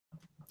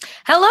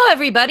Hello,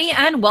 everybody,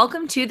 and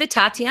welcome to the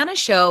Tatiana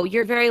Show.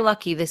 You're very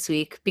lucky this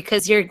week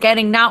because you're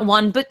getting not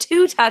one, but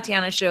two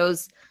Tatiana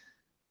shows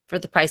for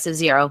the price of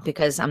zero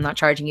because I'm not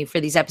charging you for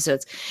these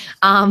episodes.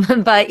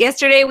 But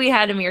yesterday we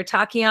had Amir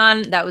Taki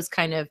on. That was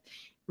kind of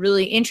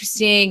really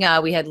interesting.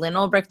 We had Lynn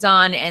Ulbricht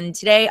on, and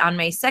today on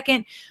May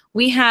 2nd,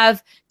 we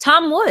have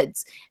Tom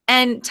Woods.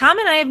 And Tom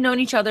and I have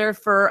known each other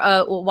for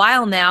a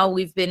while now.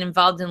 We've been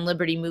involved in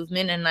Liberty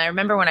movement. And I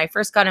remember when I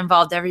first got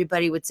involved,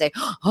 everybody would say,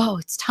 oh,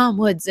 it's Tom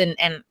Woods. And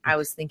I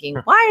was thinking,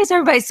 why is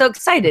everybody so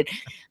excited?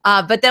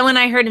 But then when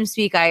I heard him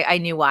speak, I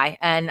knew why.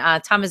 And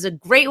Tom has a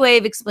great way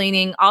of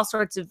explaining all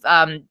sorts of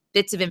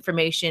bits of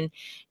information.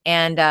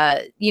 And,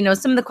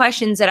 some of the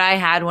questions that I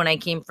had when I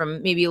came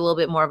from maybe a little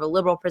bit more of a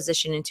liberal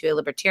position into a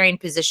libertarian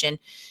position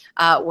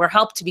were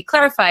helped to be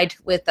clarified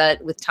with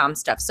Tom's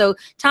stuff. So,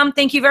 Tom,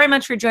 thank you very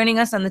much for joining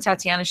us on the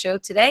Tatiana Show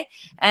today,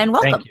 and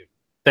welcome. Thank you.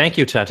 Thank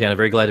you, Tatiana.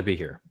 Very glad to be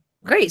here.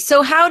 Great.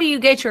 So how do you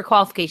get your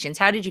qualifications?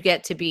 How did you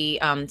get to be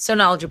so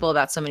knowledgeable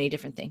about so many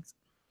different things?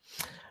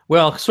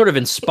 Well, sort of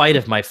in spite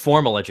of my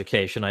formal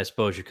education, I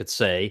suppose you could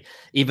say,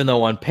 even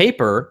though on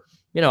paper,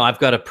 I've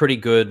got a pretty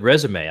good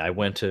resume. I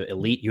went to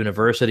elite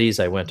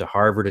universities. I went to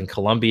Harvard and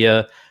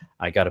Columbia.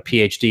 I got a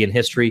Ph.D. in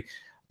history.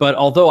 But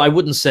although I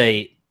wouldn't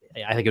say,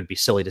 I think it would be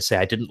silly to say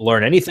I didn't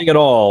learn anything at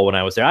all when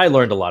I was there. I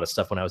learned a lot of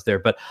stuff when I was there.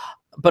 But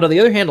on the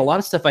other hand, a lot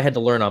of stuff I had to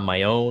learn on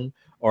my own,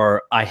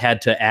 or I had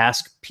to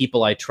ask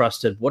people I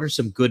trusted, what are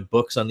some good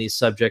books on these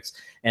subjects?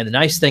 And the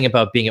nice thing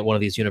about being at one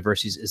of these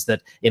universities is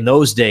that in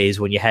those days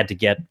when you had to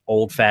get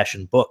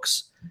old-fashioned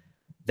books,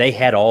 they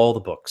had all the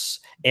books.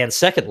 And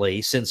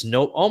secondly, since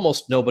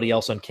almost nobody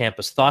else on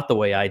campus thought the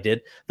way I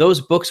did,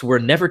 those books were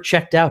never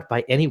checked out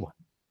by anyone.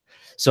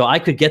 So I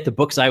could get the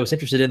books I was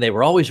interested in. They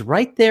were always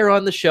right there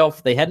on the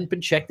shelf. They hadn't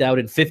been checked out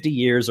in 50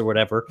 years or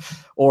whatever.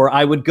 Or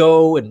I would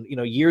go and,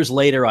 years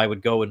later, I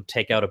would go and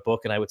take out a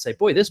book and I would say,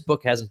 boy, this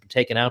book hasn't been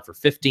taken out for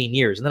 15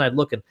 years. And then I'd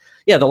look and,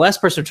 yeah, the last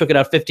person who took it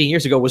out 15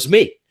 years ago was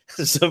me.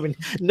 So, I mean,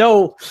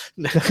 no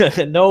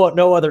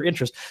other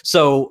interest.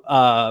 So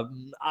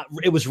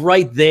it was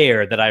right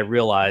there that I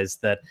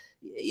realized that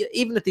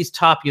even at these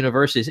top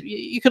universities,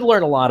 you can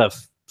learn a lot of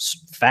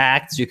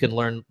facts. You can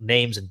learn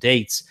names and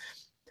dates.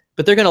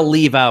 But they're going to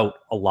leave out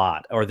a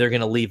lot, or they're going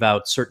to leave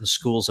out certain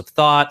schools of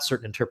thought,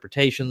 certain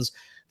interpretations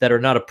that are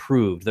not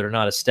approved, that are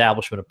not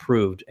establishment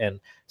approved. And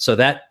so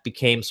that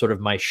became sort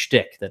of my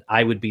shtick, that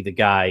I would be the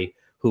guy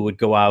who would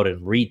go out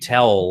and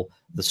retell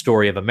the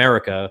story of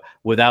America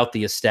without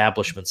the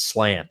establishment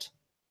slant.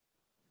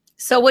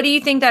 So what do you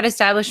think that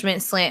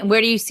establishment slant,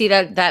 where do you see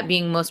that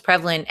being most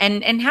prevalent?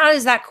 And how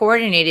is that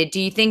coordinated?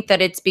 Do you think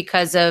that it's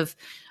because of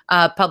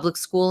public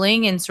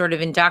schooling and sort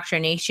of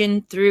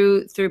indoctrination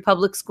through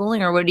public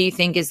schooling, or what do you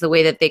think is the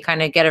way that they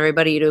kind of get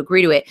everybody to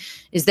agree to it?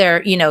 Is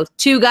there,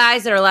 two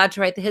guys that are allowed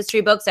to write the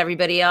history books,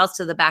 everybody else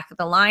to the back of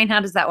the line? How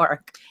does that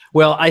work?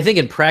 Well, I think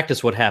in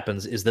practice what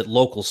happens is that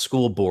local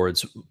school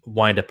boards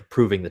wind up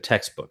approving the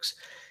textbooks.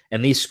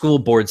 And these school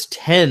boards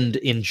tend,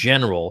 in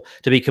general,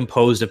 to be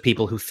composed of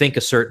people who think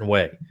a certain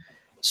way.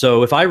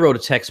 So if I wrote a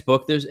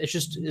textbook,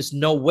 there's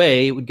no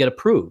way it would get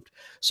approved.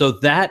 So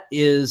that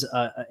is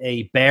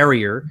a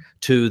barrier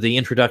to the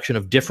introduction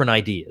of different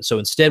ideas. So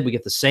instead, we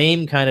get the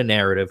same kind of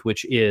narrative,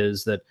 which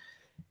is that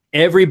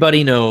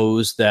everybody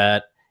knows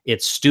that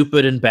it's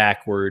stupid and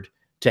backward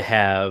to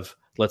have,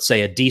 let's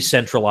say, a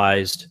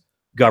decentralized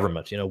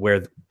government,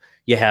 where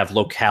you have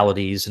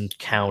localities and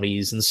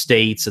counties and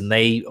states, and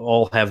they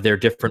all have their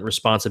different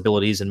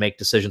responsibilities and make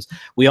decisions.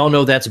 We all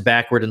know that's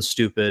backward and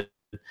stupid,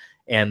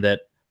 and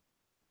that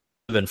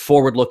and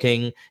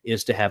forward-looking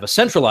is to have a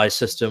centralized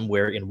system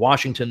where in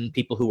Washington,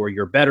 people who are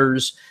your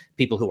betters,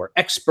 people who are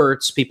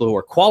experts, people who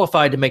are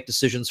qualified to make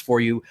decisions for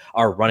you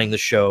are running the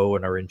show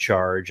and are in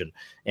charge.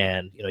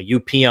 And you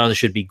peons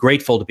should be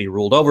grateful to be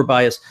ruled over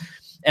by us.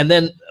 And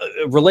then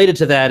related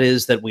to that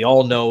is that we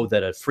all know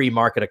that a free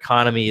market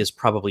economy is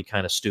probably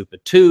kind of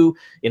stupid too.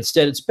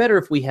 Instead, it's better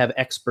if we have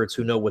experts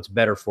who know what's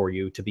better for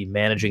you to be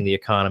managing the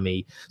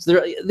economy.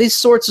 So these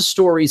sorts of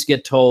stories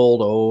get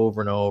told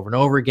over and over and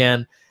over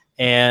again.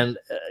 And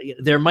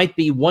there might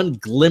be one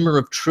glimmer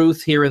of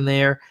truth here and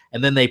there,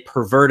 and then they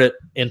pervert it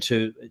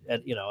into, a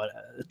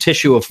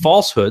tissue of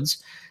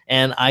falsehoods.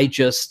 And I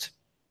just,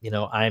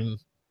 I'm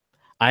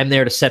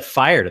there to set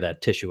fire to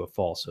that tissue of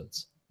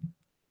falsehoods.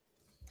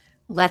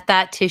 Let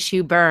that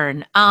tissue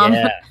burn.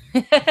 Yeah.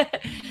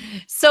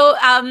 So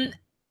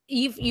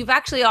you've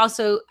actually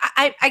also,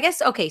 I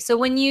guess, okay. So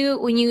when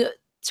you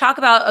talk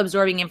about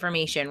absorbing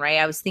information, right?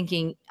 I was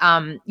thinking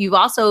you've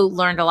also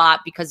learned a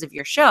lot because of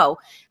your show.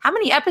 How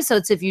many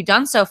episodes have you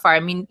done so far? I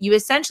mean, you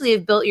essentially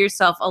have built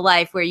yourself a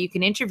life where you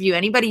can interview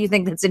anybody you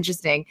think that's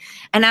interesting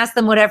and ask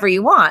them whatever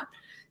you want.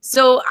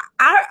 So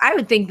I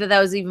would think that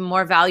was even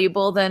more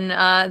valuable than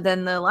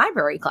the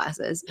library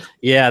classes.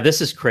 Yeah, this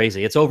is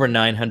crazy. It's over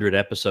 900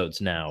 episodes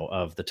now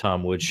of the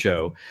Tom Woods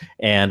Show.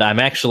 And I'm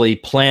actually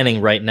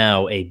planning right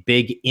now a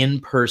big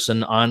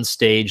in-person,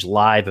 on-stage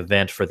live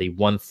event for the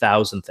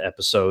 1000th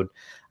episode.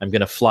 I'm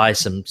going to fly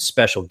some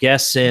special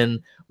guests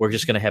in. we're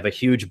just going to have a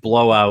huge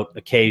blowout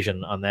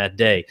occasion on that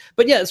day.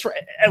 But yeah, it's,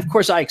 of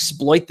course, I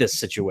exploit this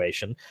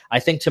situation. I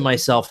think to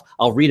myself,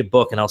 I'll read a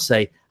book and I'll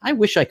say, I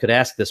wish I could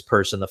ask this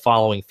person the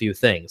following few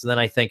things. And then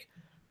I think,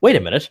 wait a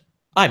minute.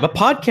 I'm a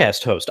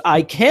podcast host.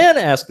 I can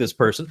ask this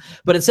person,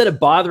 but instead of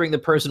bothering the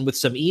person with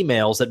some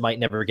emails that might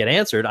never get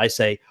answered, I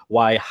say,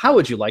 why, how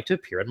would you like to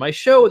appear on my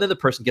show? And then the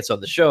person gets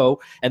on the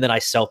show, and then I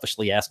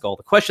selfishly ask all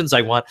the questions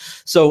I want.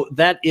 So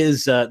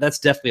that's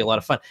definitely a lot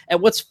of fun. And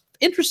what's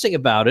interesting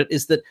about it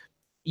is that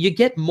you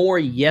get more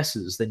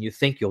yeses than you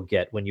think you'll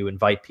get when you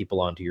invite people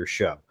onto your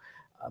show.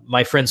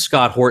 My friend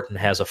Scott Horton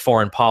has a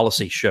foreign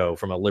policy show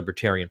from a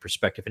libertarian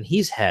perspective, and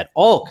he's had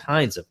all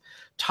kinds of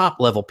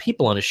top-level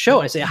people on his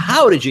show. I say,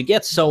 how did you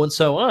get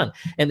so-and-so on?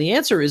 And the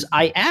answer is,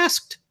 I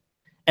asked.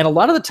 And a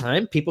lot of the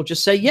time, people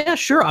just say, yeah,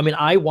 sure. I mean,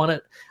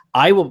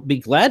 I will be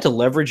glad to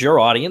leverage your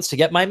audience to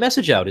get my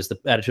message out, is the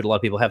attitude a lot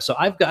of people have. So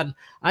I've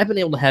been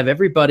able to have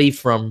everybody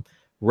from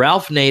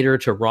Ralph Nader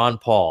to Ron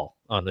Paul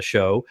on the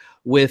show,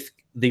 with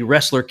the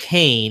wrestler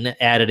Kane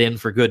added in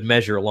for good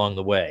measure along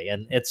the way.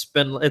 And it's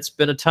been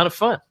a ton of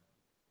fun.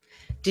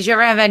 Did you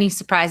ever have any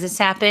surprises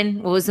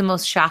happen? What was the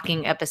most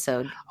shocking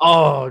episode?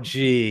 Oh,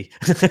 gee.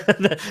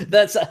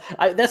 That's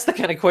the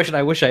kind of question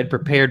I wish I had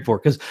prepared for,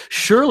 because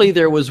surely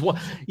there was one.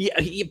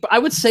 Yeah, I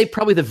would say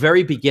probably the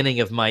very beginning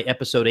of my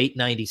episode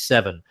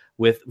 897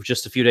 with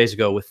just a few days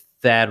ago with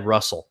Thad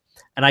Russell.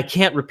 And I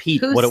can't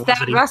repeat what it was. Who's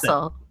Thad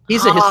Russell?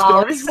 He's a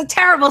historian. This is a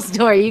terrible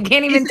story. You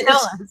can't even tell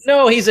us.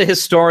 No, he's a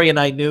historian.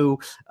 I knew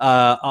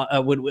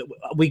when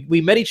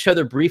we met each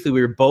other briefly.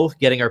 We were both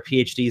getting our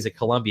Ph.D.s at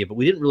Columbia, but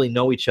we didn't really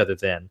know each other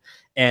then.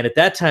 And at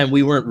that time,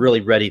 we weren't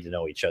really ready to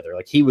know each other.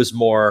 Like, he was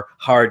more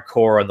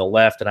hardcore on the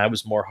left, and I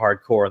was more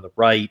hardcore on the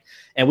right,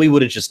 and we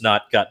would have just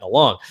not gotten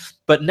along.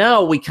 But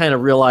now we kind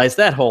of realize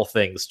that whole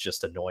thing's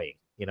just annoying.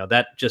 You know,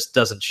 that just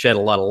doesn't shed a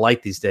lot of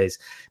light these days.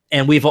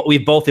 And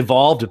we've both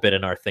evolved a bit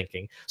in our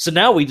thinking. So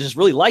now we just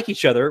really like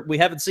each other. We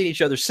haven't seen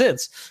each other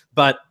since,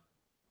 but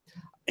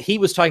he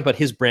was talking about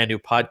his brand new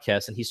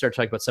podcast, and he started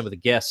talking about some of the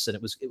guests, and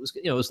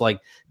it was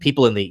like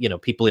people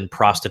in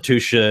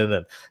prostitution,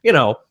 and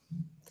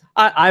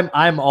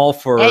I'm all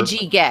for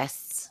edgy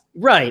guests.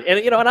 Right. And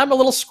and I'm a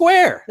little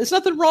square. There's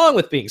nothing wrong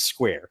with being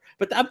square,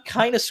 but I'm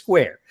kind of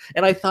square.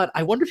 And I thought,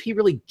 I wonder if he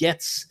really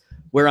gets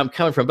where I'm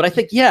coming from. But I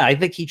think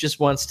he just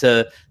wants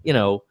to,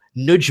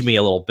 nudge me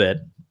a little bit.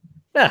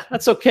 Yeah,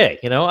 that's okay.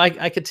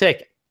 I could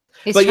take it.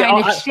 He's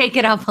trying to shake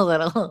it up a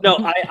little.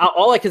 No,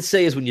 all I can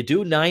say is when you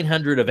do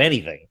 900 of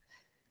anything,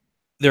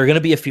 there are going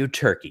to be a few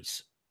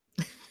turkeys.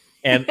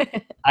 And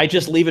I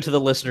just leave it to the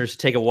listeners to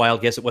take a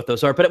wild guess at what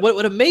those are. But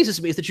what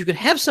amazes me is that you could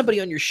have somebody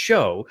on your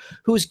show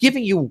who's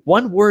giving you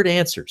one-word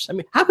answers. I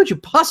mean, how could you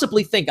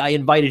possibly think I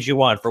invited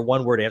you on for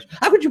one-word answers?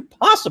 How could you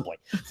possibly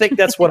think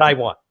that's what I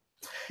want?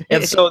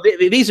 And so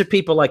these are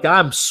people like,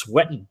 I'm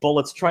sweating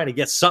bullets trying to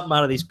get something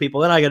out of these people.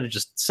 Then I got to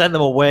just send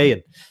them away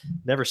and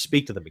never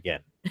speak to them again.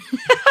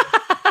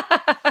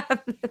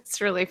 That's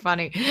really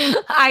funny.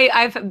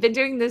 I've been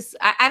doing this.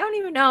 I don't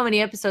even know how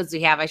many episodes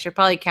we have. I should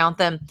probably count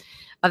them,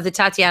 of the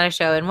Tatiana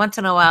Show. And once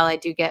in a while I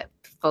do get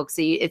folks.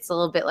 It's a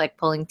little bit like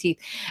pulling teeth.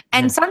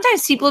 And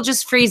sometimes people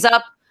just freeze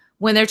up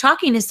when they're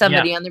talking to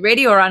somebody on the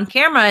radio or on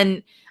camera.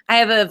 And I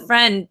have a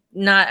friend,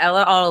 not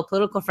a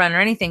political friend or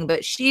anything,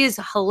 but she is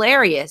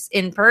hilarious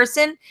in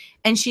person.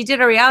 And she did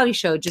a reality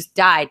show, just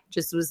died,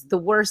 just was the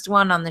worst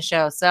one on the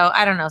show. So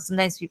I don't know.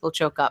 Sometimes people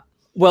choke up.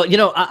 Well,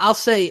 I'll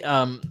say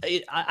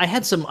I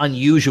had some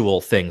unusual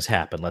things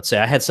happen. Let's say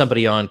I had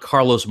somebody on,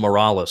 Carlos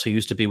Morales, who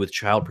used to be with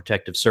Child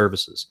Protective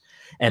Services.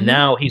 And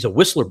now he's a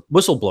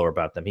whistleblower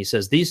about them. He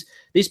says, these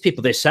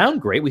people, they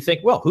sound great. We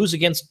think, well, who's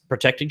against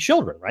protecting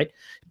children, right?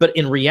 But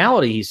in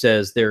reality, he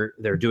says they're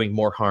doing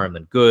more harm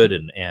than good.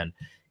 And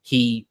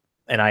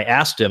I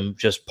asked him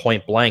just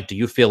point blank, do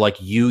you feel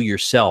like you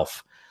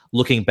yourself,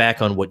 looking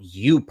back on what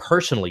you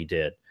personally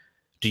did,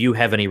 do you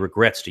have any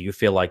regrets? Do you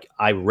feel like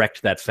I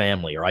wrecked that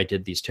family or I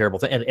did these terrible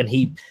things? And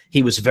he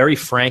was very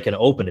frank and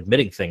open,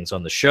 admitting things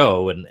on the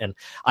show. And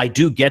I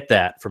do get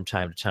that from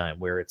time to time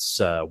where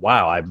it's,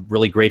 wow, I'm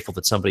really grateful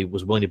that somebody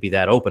was willing to be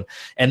that open.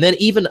 And then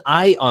even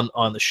I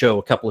on the show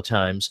a couple of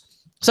times,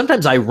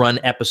 sometimes I run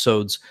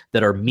episodes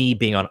that are me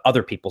being on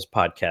other people's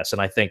podcasts.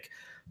 And I think,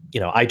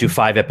 I do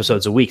 5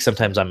 episodes a week.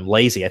 Sometimes I'm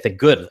lazy. I think,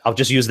 good, I'll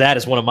just use that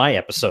as one of my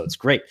episodes.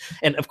 Great.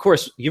 And of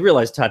course, you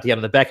realize, Tatiana,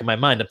 in the back of my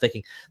mind, I'm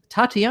thinking,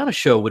 Tatiana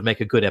Show would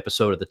make a good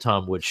episode of the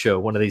Tom Woods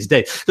Show one of these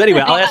days. So anyway,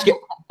 I'll ask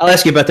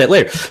you about that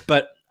later.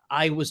 But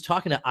I was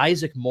talking to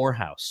Isaac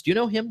Morehouse. Do you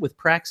know him with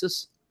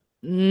Praxis?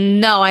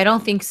 No, I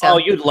don't think so. Oh,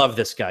 you'd love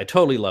this guy.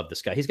 Totally love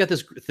this guy. He's got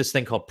this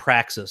thing called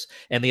Praxis.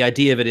 And the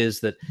idea of it is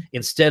that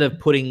instead of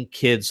putting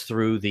kids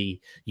through the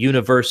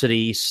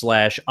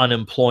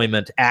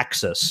university/unemployment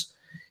axis,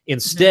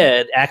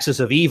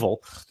 axis of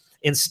evil,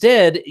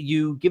 instead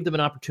you give them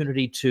an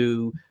opportunity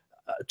to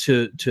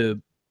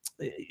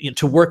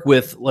work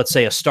with, let's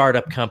say, a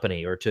startup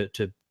company, or to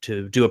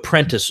do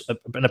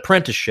an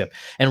apprenticeship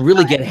and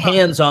really get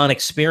hands-on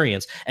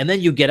experience. And then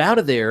you get out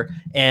of there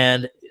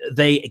and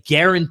they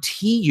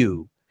guarantee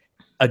you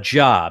a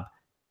job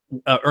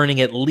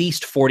earning at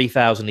least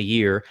 $40,000 a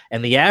year,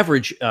 and the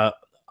average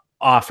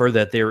offer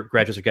that their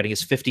graduates are getting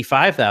is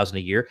 $55,000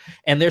 a year,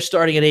 and they're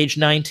starting at age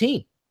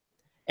 19.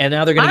 And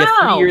now they're going to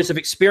get 3 years of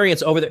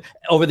experience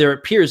over their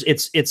peers.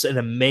 It's an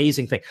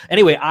amazing thing.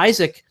 Anyway,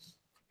 Isaac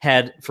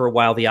had for a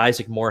while the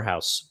Isaac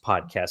Morehouse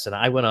podcast, and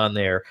I went on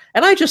there,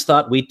 and I just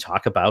thought we'd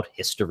talk about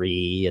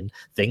history and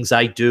things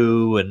I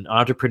do and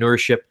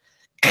entrepreneurship.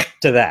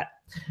 To that,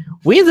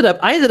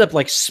 I ended up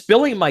like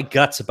spilling my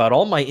guts about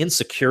all my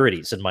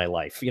insecurities in my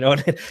life,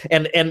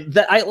 and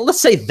that let's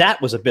say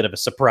that was a bit of a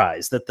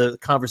surprise that the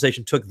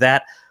conversation took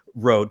that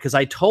road, because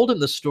I told him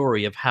the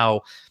story of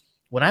how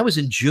when I was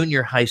in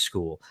junior high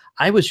school,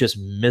 I was just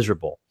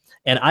miserable.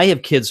 And I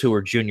have kids who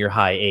are junior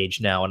high age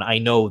now, and now I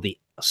know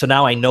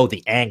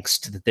the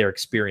angst that they're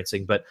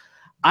experiencing, but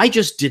I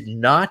just did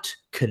not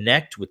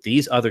connect with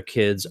these other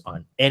kids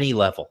on any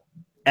level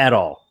at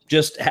all.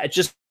 Just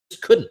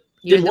couldn't.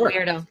 You were the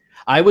weirdo.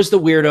 I was the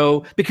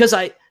weirdo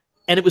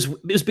it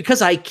was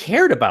because I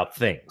cared about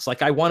things.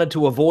 Like I wanted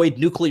to avoid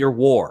nuclear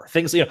war,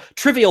 things,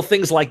 trivial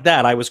things like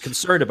that. I was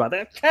concerned about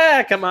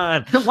that. Come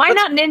on. Why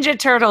not Ninja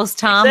Turtles,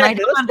 Tom?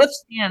 Exactly. I don't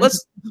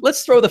understand.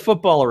 Let's throw the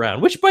football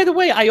around, which, by the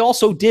way, I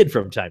also did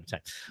from time to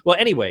time. Well,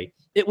 anyway,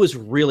 it was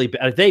really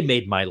bad. They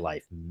made my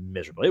life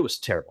miserable. It was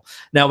terrible.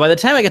 Now, by the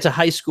time I got to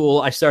high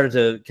school, I started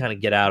to kind of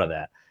get out of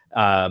that.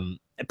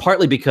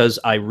 Partly because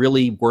I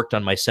really worked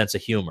on my sense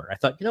of humor. I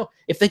thought,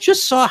 if they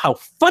just saw how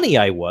funny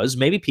I was,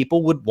 maybe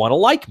people would want to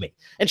like me.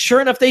 And sure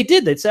enough, they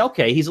did. They'd say,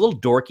 okay, he's a little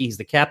dorky. He's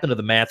the captain of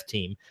the math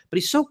team, but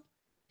he's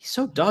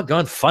so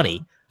doggone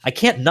funny. I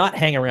can't not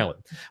hang around with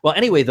him. Well,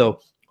 anyway, though,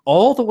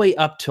 all the way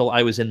up till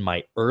I was in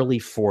my early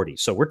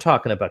 40s. So we're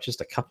talking about just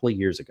a couple of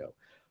years ago.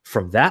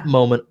 From that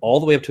moment all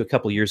the way up to a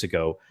couple of years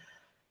ago,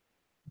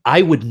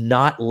 I would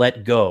not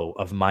let go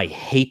of my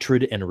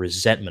hatred and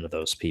resentment of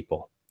those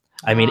people.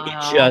 I mean,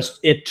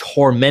 it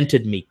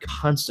tormented me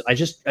constantly.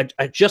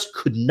 I just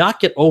could not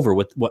get over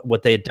with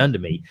what they had done to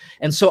me.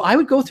 And so I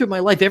would go through my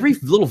life. Every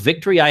little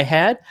victory I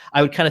had,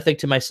 I would kind of think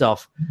to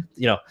myself,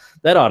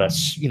 that ought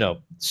to,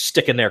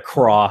 stick in their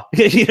craw.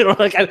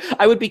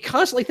 I would be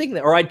constantly thinking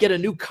that. Or I'd get a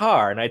new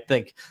car and I'd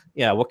think,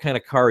 yeah, what kind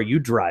of car are you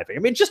driving? I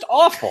mean, just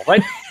awful,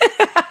 right?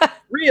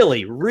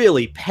 Really,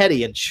 really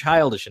petty and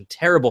childish and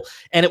terrible.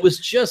 And it was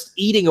just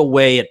eating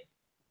away at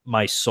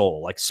my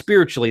soul. Like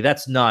spiritually,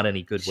 that's not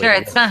any good way. Sure,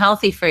 it's not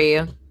healthy for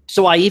you.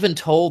 So I even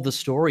told the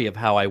story of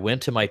how I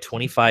went to my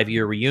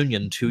 25-year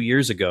reunion 2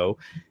 years ago,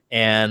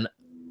 and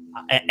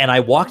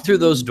I walked through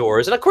those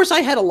doors, and of course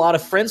I had a lot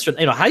of friends from,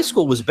 high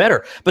school was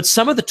better, but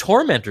some of the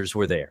tormentors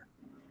were there,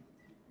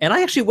 and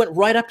I actually went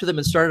right up to them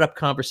and started up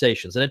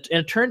conversations, and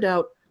it turned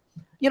out,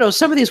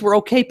 some of these were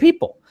okay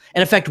people.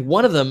 And in fact,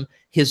 one of them,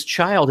 his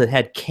child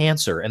had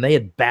cancer, and they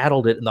had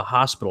battled it in the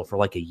hospital for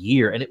like a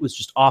year, and it was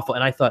just awful.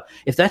 And I thought,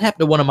 if that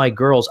happened to one of my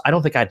girls, I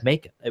don't think I'd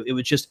make it. It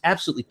would just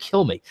absolutely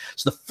kill me.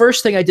 So the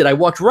first thing I did, I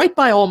walked right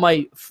by all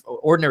my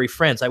ordinary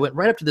friends. I went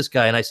right up to this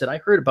guy, and I said, I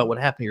heard about what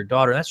happened to your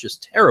daughter, and that's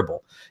just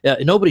terrible.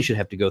 Nobody should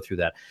have to go through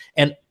that.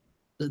 And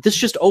this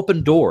just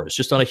opened doors,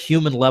 just on a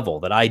human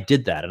level, that I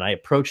did that, and I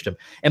approached him.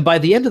 And by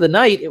the end of the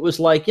night, it was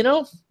like,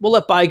 we'll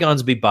let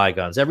bygones be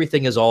bygones.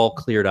 Everything is all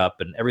cleared up,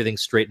 and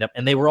everything's straightened up.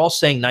 And they were all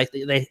saying nice.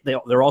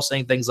 They're all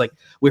saying things like,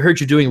 "We heard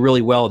you're doing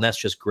really well, and that's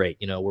just great.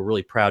 We're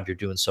really proud you're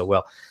doing so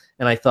well."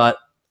 And I thought,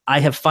 I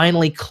have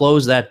finally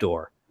closed that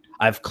door.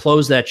 I've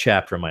closed that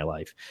chapter in my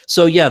life.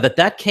 So yeah,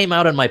 that came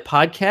out on my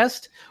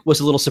podcast was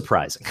a little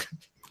surprising.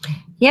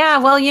 Yeah,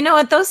 well,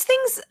 what those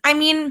things. I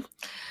mean.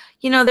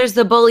 There's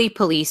the bully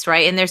police,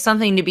 right? And there's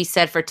something to be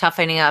said for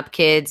toughening up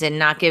kids and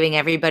not giving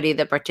everybody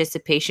the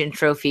participation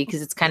trophy,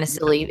 because it's kind of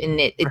silly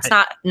and it's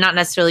right. not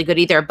necessarily good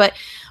either. But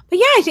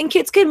yeah, I think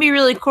kids can be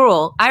really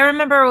cruel. I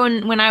remember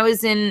when I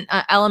was in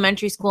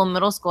elementary school and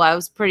middle school, I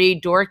was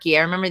pretty dorky.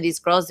 I remember these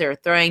girls, they were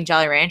throwing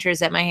Jolly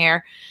Ranchers at my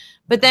hair.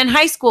 But then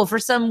high school, for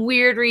some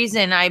weird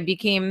reason, I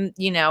became,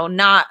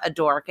 not a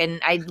dork,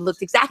 and I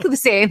looked exactly the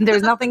same.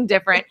 There's nothing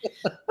different,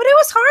 but it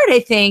was hard.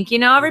 I think,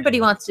 everybody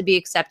wants to be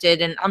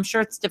accepted, and I'm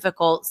sure it's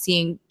difficult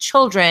seeing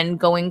children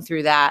going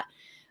through that.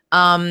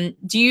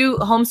 Do you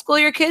homeschool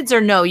your kids,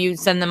 or no, you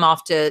send them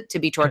off to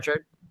be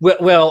tortured?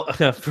 Well,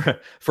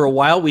 for a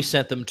while, we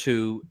sent them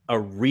to a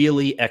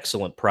really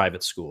excellent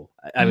private school.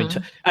 I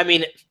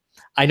mean,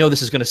 I know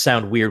this is going to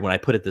sound weird when I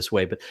put it this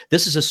way, but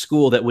this is a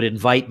school that would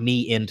invite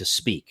me in to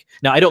speak.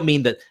 Now, I don't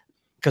mean that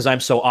because I'm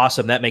so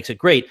awesome, that makes it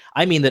great.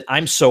 I mean that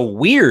I'm so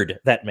weird,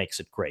 that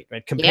makes it great,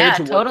 right? Compared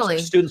to what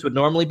students would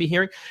normally be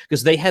hearing.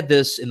 Because they had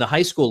this, in the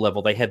high school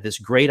level, they had this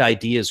great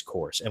ideas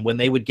course. And when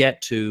they would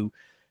get to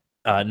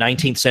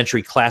 19th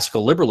century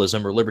classical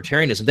liberalism or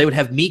libertarianism, they would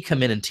have me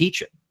come in and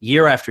teach it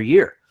year after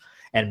year.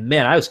 And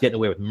man, I was getting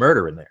away with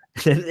murder in there.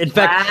 In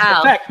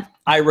fact,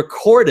 I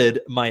recorded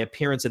my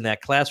appearance in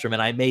that classroom,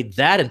 and I made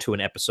that into an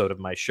episode of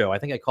my show. I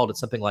think I called it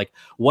something like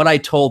 "What I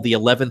Told the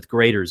 11th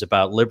Graders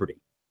About Liberty."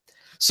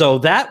 So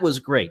that was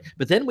great.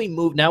 But then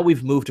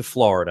we've moved to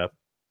Florida,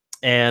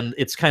 and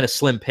it's kind of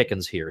slim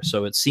pickings here.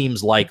 So it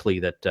seems likely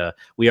that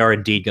we are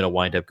indeed going to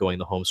wind up going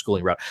the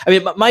homeschooling route. I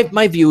mean,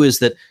 my view is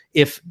that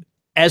if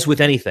as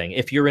with anything,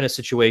 if you're in a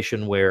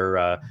situation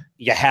where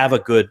you have a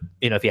good,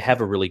 if you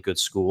have a really good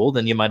school,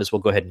 then you might as well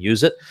go ahead and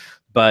use it.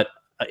 But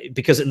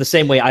because in the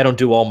same way, I don't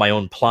do all my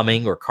own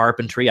plumbing or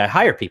carpentry, I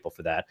hire people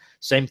for that.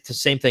 Same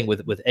thing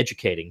with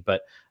educating.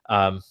 But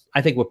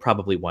I think we'll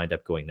probably wind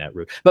up going that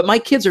route. But my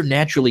kids are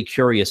naturally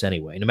curious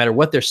anyway. No matter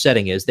what their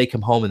setting is, they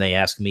come home and they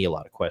ask me a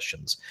lot of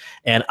questions.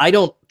 And I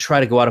don't try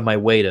to go out of my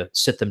way to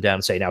sit them down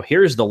and say, now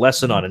here's the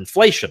lesson on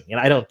inflation.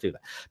 I don't do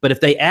that. But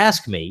if they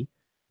ask me,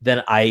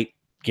 then I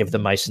give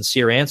them my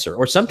sincere answer.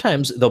 Or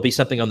sometimes there'll be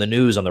something on the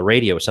news, on the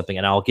radio or something,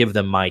 and I'll give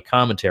them my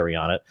commentary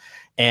on it.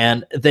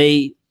 And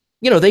they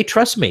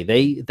trust me.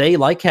 They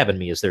like having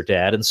me as their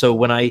dad. And so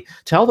when I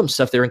tell them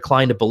stuff, they're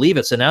inclined to believe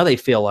it. So now they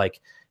feel like,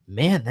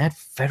 man, that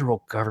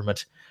federal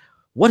government,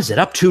 what is it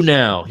up to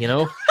now?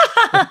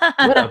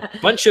 What a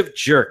bunch of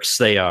jerks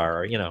they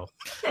are,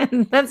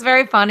 That's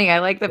very funny. I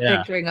like the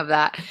picturing of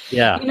that.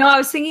 Yeah. I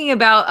was thinking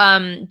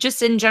about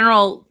just in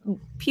general,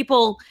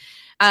 people.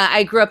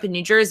 I grew up in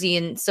New Jersey,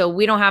 and so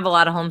we don't have a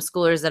lot of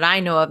homeschoolers that I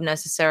know of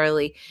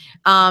necessarily.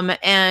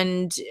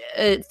 And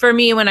for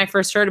me, when I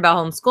first heard about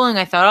homeschooling,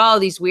 I thought, oh,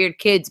 these weird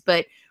kids,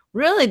 but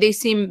really they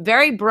seem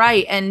very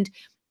bright. And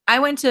I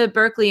went to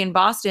Berkeley in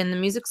Boston, the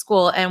music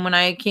school. And when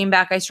I came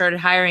back, I started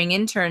hiring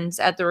interns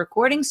at the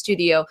recording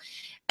studio.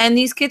 And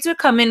these kids would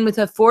come in with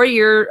a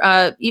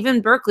 4-year,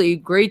 even Berkeley,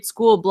 grade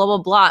school, blah, blah,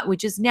 blah,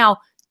 which is now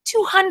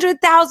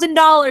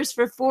 $200,000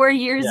 for 4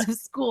 years of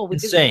school,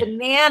 which is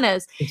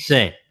bananas.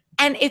 Insane.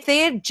 And if they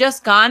had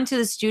just gone to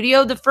the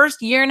studio, the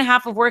first year and a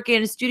half of working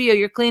in a studio,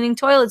 you're cleaning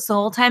toilets the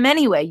whole time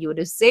anyway. You would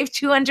have saved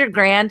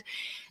 $200,000.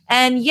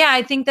 And yeah,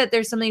 I think that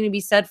there's something to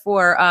be said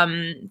for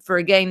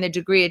getting the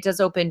degree. It does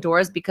open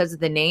doors because of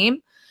the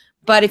name.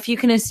 But if you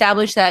can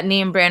establish that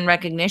name brand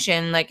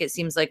recognition, like it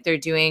seems like they're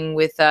doing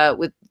with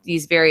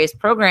these various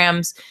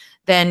programs,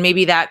 then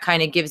maybe that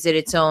kind of gives it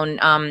its own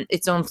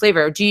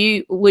flavor.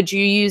 Would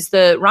you use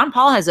Ron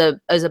Paul has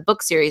a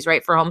book series,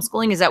 right, for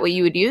homeschooling? Is that what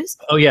you would use?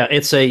 Oh yeah,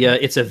 it's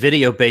a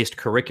video-based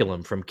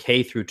curriculum from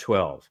K through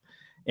 12.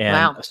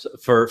 And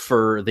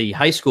for the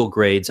high school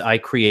grades, I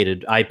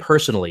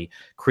personally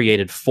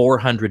created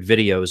 400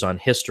 videos on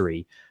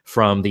history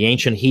from the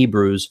ancient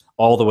Hebrews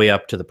all the way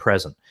up to the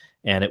present.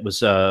 And it was,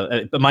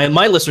 but my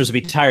listeners would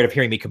be tired of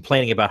hearing me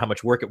complaining about how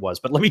much work it was.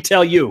 But let me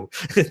tell you,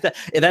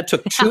 that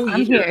took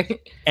 2 years,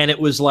 and it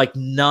was like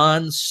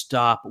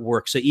nonstop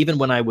work. So even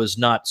when I was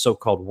not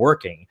so-called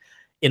working,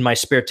 in my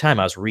spare time,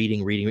 I was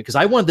reading, because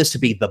I wanted this to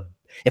be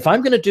if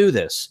I'm going to do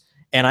this,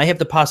 and I have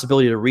the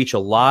possibility to reach a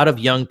lot of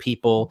young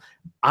people,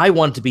 I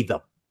want it to be the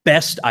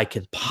best I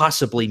can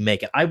possibly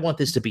make it. I want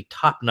this to be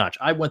top-notch.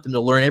 I want them to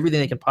learn everything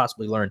they can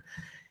possibly learn.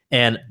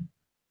 And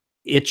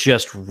it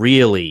just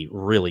really,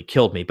 really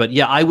killed me. But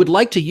yeah, I would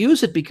like to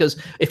use it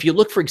because if you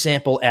look, for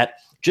example, at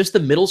just the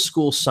middle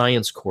school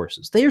science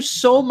courses, they are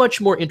so much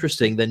more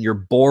interesting than your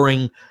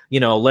boring,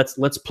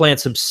 let's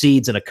plant some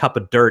seeds in a cup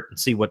of dirt and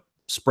see what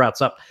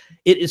sprouts up.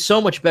 It is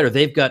so much better.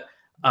 They've got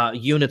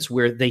units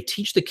where they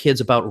teach the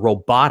kids about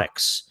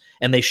robotics,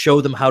 and they show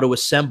them how to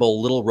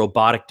assemble little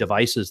robotic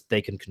devices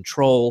they can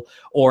control,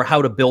 or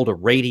how to build a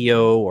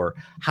radio, or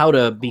how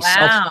to be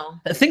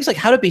things like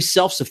how to be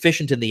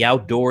self-sufficient in the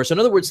outdoors. In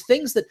other words,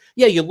 things that,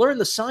 you learn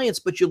the science,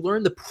 but you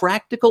learn the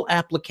practical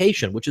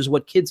application, which is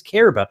what kids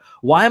care about.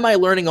 Why am I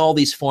learning all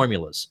these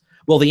formulas?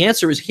 Well, the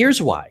answer is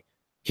here's why.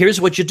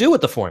 Here's what you do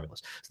with the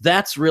formulas.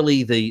 That's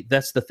really the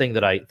thing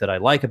that I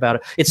like about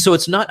it.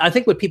 It's not, I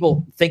think what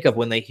people think of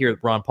when they hear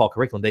Ron Paul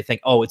curriculum, they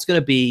think, oh, it's going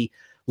to be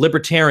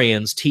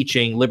libertarians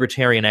teaching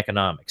libertarian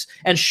economics.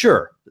 And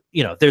sure,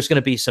 there's going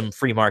to be some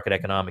free market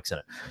economics in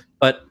it.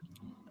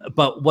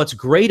 But what's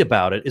great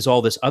about it is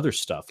all this other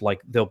stuff.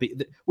 Like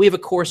we have a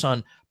course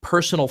on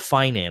personal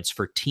finance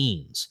for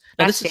teens.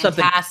 Now, That's this is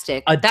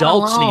fantastic. Something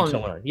adults need to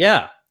learn.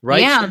 Yeah.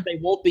 Right? Yeah. So they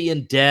won't be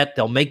in debt.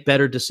 They'll make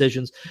better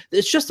decisions.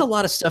 It's just a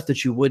lot of stuff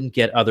that you wouldn't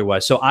get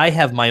otherwise. So I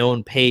have my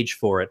own page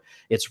for it.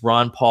 It's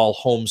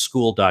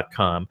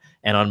ronpaulhomeschool.com.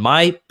 And on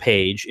my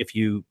page, if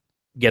you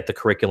get the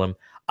curriculum,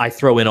 I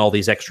throw in all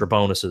these extra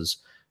bonuses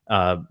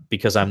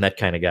because I'm that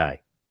kind of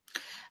guy.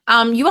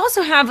 You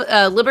also have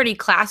a Liberty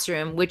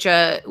Classroom, which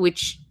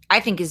I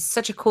think is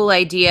such a cool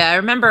idea. I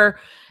remember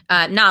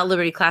not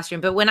Liberty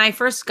Classroom, but when I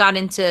first got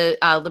into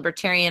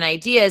libertarian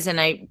ideas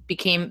and I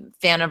became a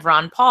fan of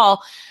Ron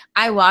Paul,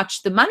 I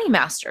watched The Money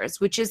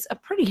Masters, which is a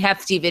pretty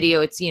hefty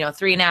video. It's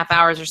 3.5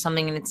 hours or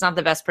something, and it's not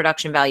the best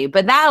production value.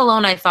 But that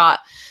alone, I thought,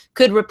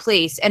 could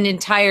replace an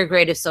entire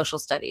grade of social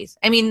studies.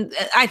 I mean,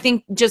 I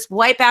think just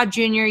wipe out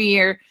junior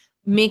year,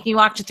 make me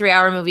watch a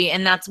 3-hour movie,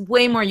 and that's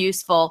way more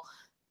useful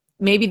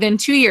maybe than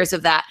 2 years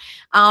of that.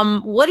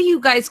 What do you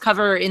guys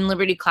cover in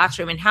Liberty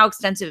Classroom, and how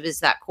extensive is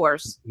that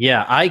course?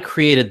 Yeah, I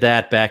created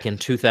that back in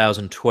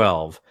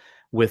 2012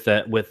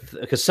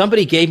 because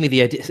somebody gave me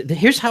the idea.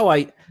 Here's how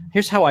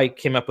I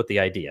came up with the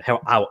idea.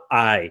 How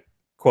I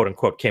quote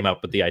unquote came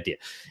up with the idea,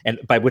 and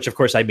by which of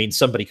course I mean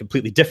somebody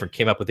completely different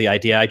came up with the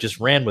idea. I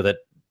just ran with it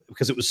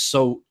because it was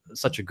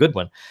such a good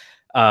one.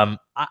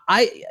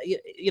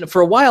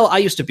 For a while, I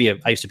used to be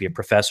a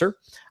professor.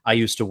 I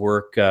used to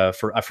work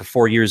for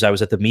 4 years. I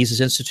was at the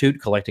Mises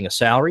Institute collecting a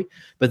salary.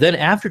 But then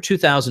after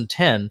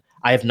 2010,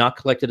 I have not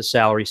collected a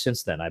salary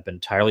since then. I've been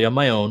entirely on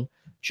my own,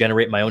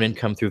 generate my own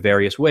income through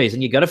various ways.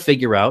 And you got to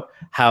figure out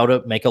how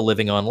to make a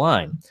living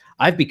online.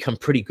 I've become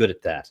pretty good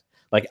at that.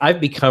 Like,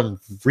 I've become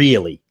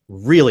really,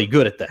 really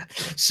good at that.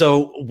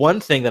 So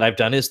one thing that I've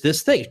done is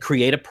this thing,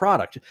 create a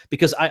product,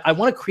 because I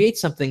want to create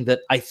something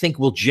that I think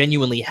will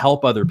genuinely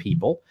help other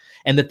people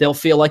and that they'll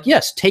feel like,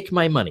 yes, take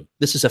my money.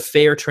 This is a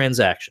fair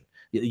transaction.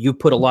 You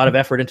put a lot of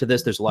effort into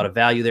this. There's a lot of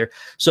value there.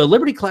 So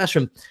Liberty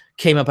Classroom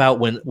came about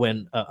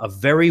when a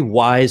very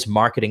wise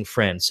marketing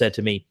friend said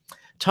to me,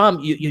 Tom,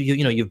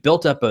 you've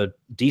built up a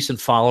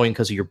decent following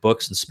because of your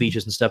books and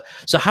speeches and stuff.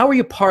 So how are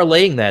you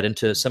parlaying that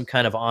into some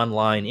kind of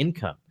online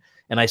income?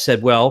 And I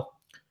said, well,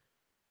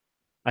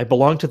 I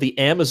belong to the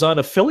Amazon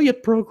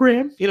affiliate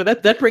program.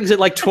 That brings in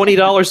like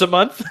 $20 a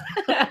month.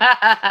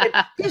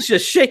 He's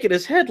just shaking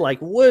his head like,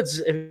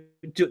 Woods,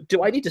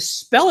 do I need to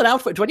spell it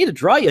out? Do I need to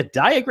draw you a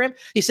diagram?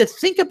 He said,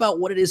 think about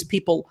what it is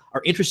people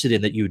are interested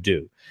in that you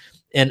do.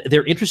 And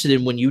they're interested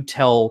in when you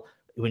tell,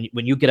 when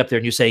you get up there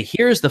and you say,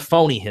 here's the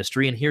phony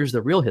history and here's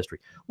the real history.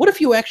 What if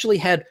you actually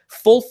had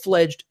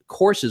full-fledged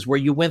courses where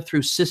you went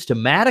through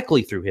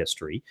systematically through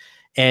history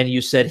and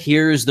you said,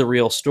 here's the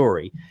real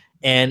story,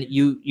 and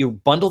you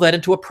bundle that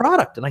into a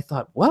product? And I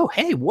thought, whoa,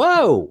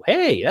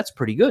 hey, that's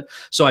pretty good.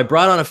 So I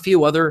brought on a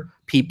few other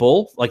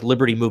people, like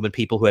Liberty Movement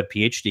people who had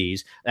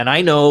PhDs. And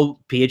I know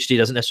PhD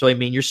doesn't necessarily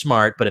mean you're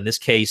smart, but in this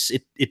case,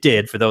 it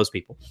did for those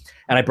people.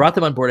 And I brought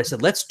them on board. I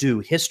said, let's do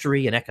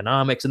history and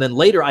economics. And then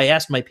later I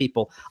asked my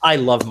people, I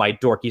love my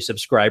dorky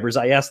subscribers.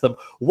 I asked them,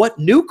 what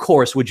new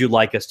course would you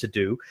like us to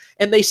do?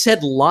 And they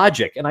said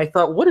logic. And I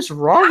thought, what is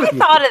wrong with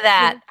you? I thought of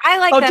that. I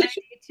like that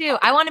idea too.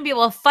 I want to be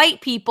able to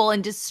fight people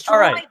and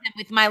destroy them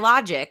with my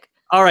logic.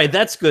 All right,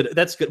 that's good.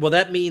 That's good. Well,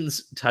 that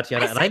means,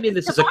 Tatiana, and I mean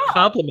this as a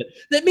compliment.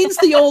 That means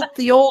the old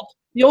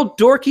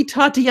dorky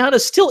Tatiana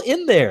is still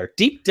in there.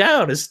 Deep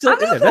down is still in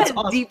there. That's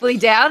awesome. Deeply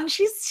down.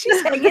 She's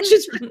hanging.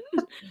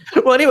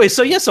 Well, anyway,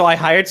 so I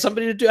hired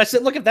somebody to do. I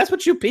said, look, if that's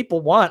what you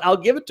people want, I'll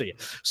give it to you.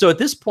 So at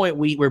this point,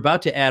 we're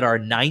about to add our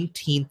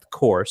 19th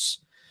course.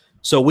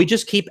 So we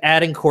just keep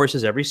adding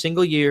courses every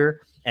single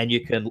year. And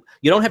you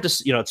don't have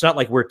to, it's not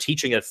like we're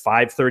teaching at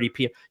 5:30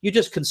 p.m. You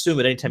just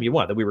consume it anytime you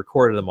want. That we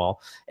recorded them all,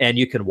 and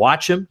you can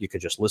watch them. You can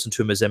just listen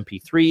to them as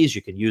MP3s.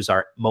 You can use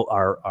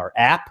our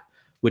app,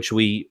 which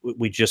we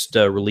just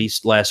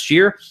released last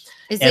year.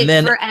 Is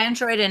it for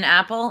Android and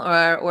Apple,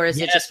 or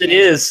is it just? Yes, it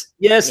is.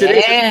 Yes, it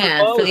is.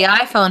 Yeah, for the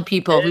iPhone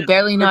people who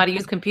barely know how to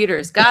use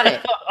computers. Got it.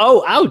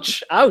 Oh,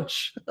 ouch.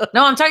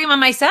 No, I'm talking about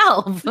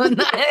myself.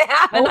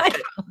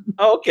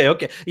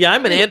 Okay. Yeah,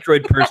 I'm an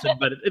Android person,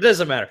 but it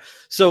doesn't matter.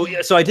 So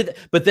I did,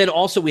 but then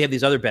also we have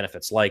these other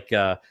benefits, like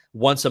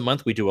once a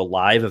month we do a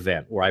live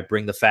event where I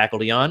bring the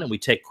faculty on and we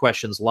take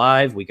questions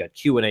live. We got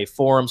Q&A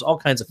forums, all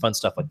kinds of fun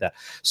stuff like that.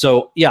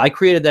 So yeah, I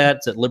created that.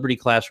 It's at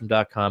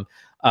libertyclassroom.com.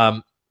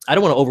 I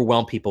don't want to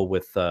overwhelm people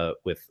with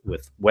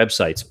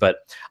websites, but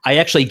I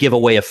actually give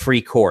away a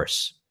free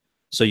course.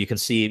 So you can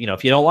see,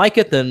 if you don't like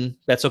it, then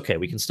that's okay.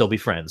 We can still be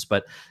friends.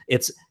 But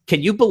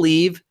can you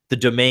believe the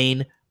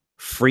domain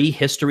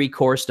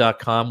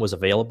freehistorycourse.com was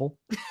available?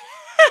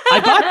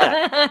 I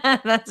bought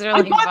that. That's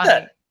really funny.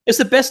 That. It's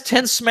the best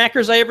 10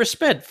 smackers I ever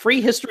spent.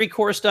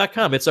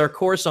 Freehistorycourse.com. It's our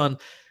course on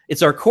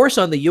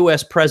the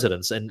U.S.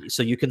 presidents. And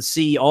so you can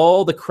see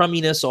all the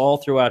crumminess all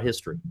throughout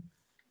history.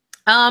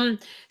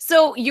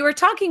 So you were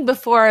talking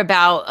before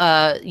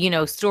about,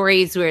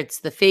 stories where it's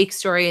the fake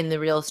story and the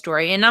real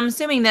story. And I'm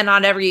assuming that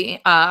not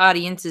every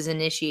audience is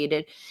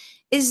initiated.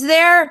 Is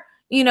there,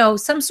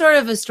 some sort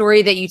of a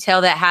story that you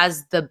tell that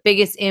has the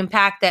biggest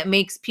impact that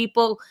makes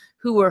people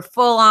who were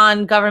full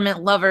on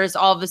government lovers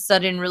all of a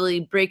sudden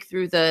really break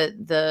through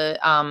the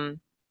I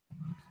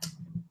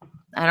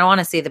don't want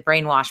to say the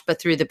brainwash, but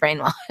through the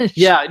brainwash?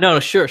 Yeah, no,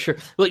 sure.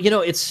 Well,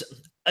 it's,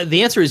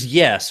 the answer is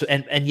yes,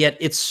 and yet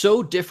it's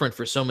so different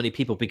for so many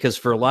people, because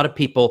for a lot of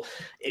people,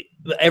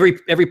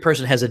 every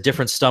person has a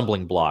different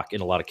stumbling block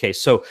in a lot of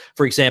cases. So,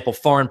 for example,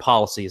 foreign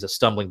policy is a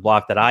stumbling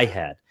block that I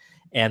had,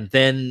 and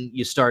then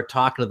you start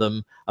talking to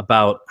them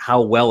about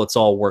how well it's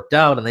all worked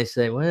out, and they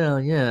say, "Well,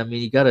 yeah, I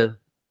mean, you gotta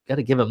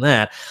give them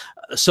that."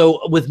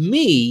 So, with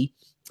me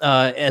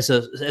as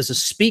a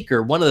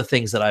speaker, one of the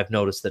things that I've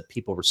noticed that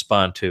people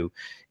respond to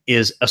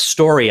is a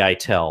story I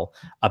tell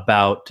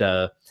about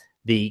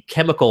the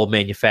chemical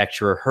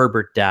manufacturer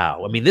Herbert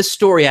Dow. I mean, this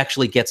story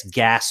actually gets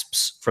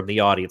gasps from the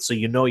audience, so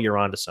you're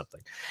onto something.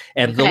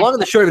 And the long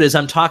and the short of it is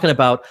I'm talking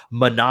about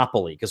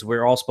monopoly, because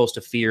we're all supposed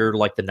to fear,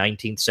 like, the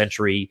 19th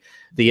century.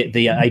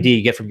 The idea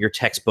you get from your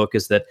textbook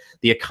is that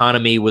the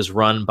economy was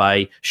run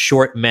by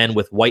short men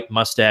with white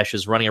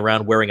mustaches running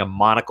around wearing a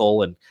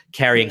monocle and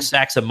carrying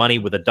sacks of money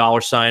with a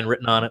dollar sign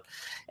written on it.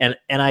 And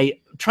I'm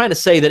trying to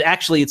say that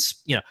actually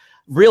it's,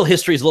 real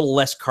history is a little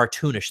less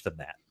cartoonish than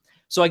that.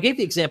 So I gave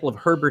the example of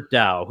Herbert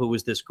Dow, who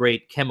was this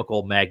great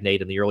chemical magnate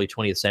in the early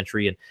 20th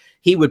century, and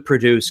he would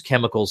produce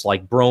chemicals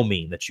like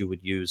bromine that you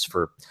would use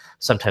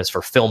sometimes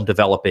for film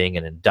developing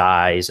and in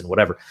dyes and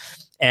whatever.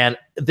 And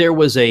there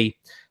was a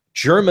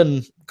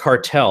German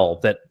cartel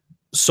that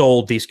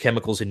sold these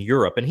chemicals in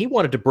Europe, and he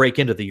wanted to break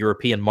into the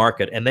European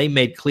market, and they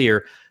made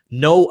clear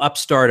no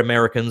upstart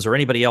Americans or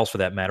anybody else for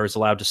that matter is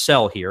allowed to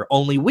sell here.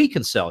 Only we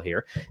can sell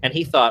here. And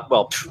he thought,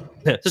 well,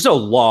 there's no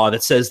law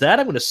that says that.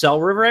 I'm going to sell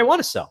wherever I want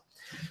to sell.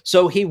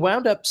 So he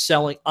wound up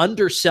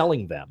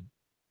underselling them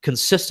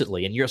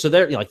consistently in Europe. So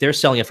they're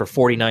selling it for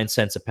 49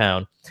 cents a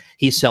pound.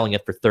 He's selling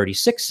it for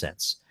 36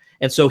 cents.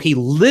 And so he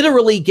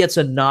literally gets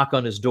a knock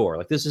on his door.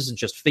 Like, this isn't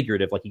just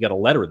figurative, like he got a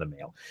letter in the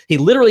mail. He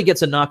literally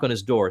gets a knock on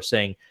his door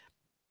saying,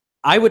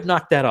 I would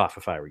knock that off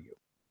if I were you.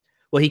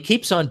 Well, he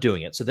keeps on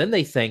doing it. So then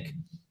they think,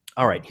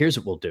 all right, here's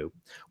what we'll do.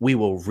 We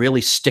will really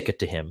stick it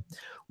to him.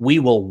 We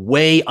will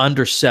way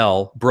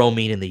undersell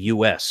bromine in the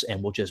U.S.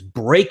 and we'll just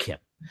break him,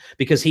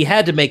 because he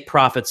had to make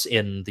profits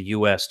in the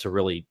U.S. to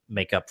really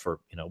make up for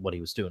what he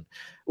was doing.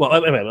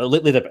 Well,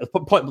 the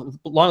point,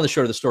 long and the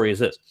short of the story is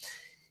this.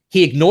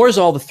 He ignores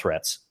all the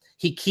threats.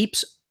 He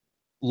keeps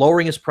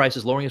lowering his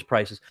prices,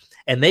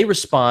 and they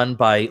respond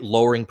by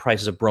lowering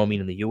prices of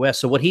bromine in the U.S.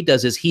 So what he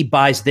does is he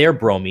buys their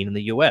bromine in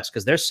the U.S.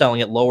 because they're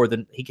selling it lower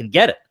than he can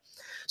get it.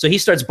 So he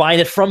starts buying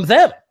it from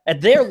them at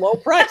their low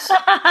price.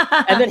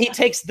 And then he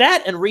takes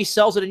that and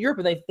resells it in Europe.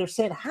 And they're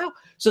saying, how?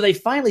 So they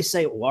finally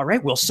say, well, all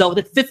right, we'll sell it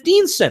at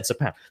 15 cents a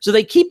pound. So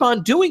they keep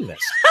on doing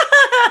this.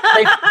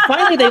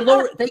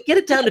 They get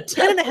it down to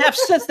 10.5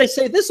 cents. They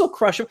say, this will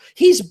crush him.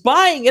 He's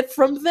buying it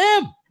from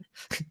them.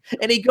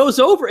 And he goes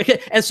over.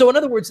 And so, in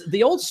other words,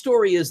 the old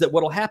story is that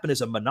what will happen is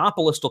a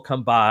monopolist will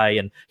come by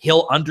and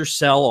he'll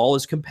undersell all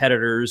his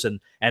competitors, and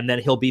then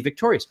he'll be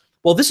victorious.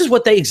 Well, this is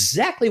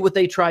exactly what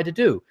they tried to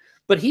do.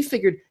 But he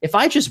figured, if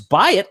I just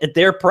buy it at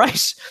their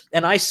price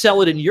and I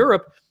sell it in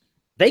Europe,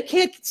 they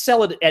can't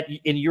sell it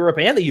in Europe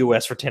and the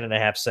U.S. for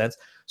 10.5 cents.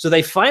 So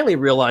they finally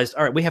realized,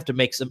 all right, we have to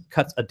make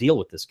a deal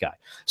with this guy.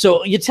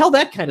 So you tell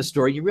that kind of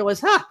story, you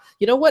realize,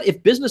 you know what?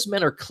 If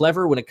businessmen are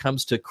clever when it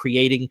comes to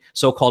creating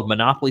so-called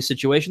monopoly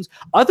situations,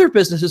 other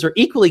businesses are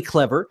equally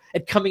clever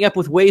at coming up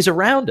with ways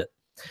around it.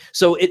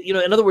 So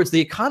in other words,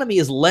 the economy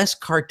is less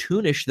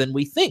cartoonish than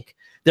we think.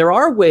 There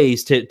are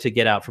ways to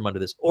get out from under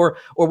this. Or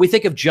we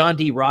think of John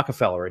D.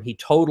 Rockefeller, and he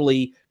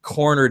totally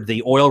cornered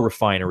the oil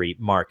refinery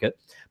market.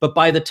 But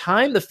by the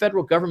time the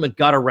federal government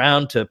got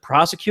around to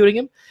prosecuting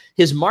him,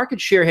 his market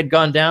share had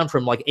gone down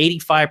from like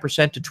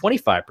 85% to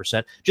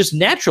 25%, just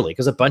naturally,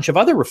 because a bunch of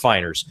other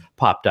refiners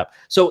popped up.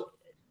 So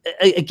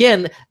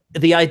again,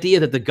 the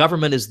idea that the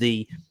government is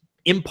the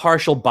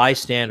impartial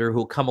bystander who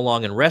will come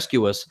along and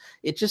rescue us,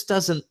 it just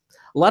doesn't.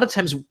 A lot of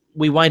times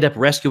we wind up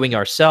rescuing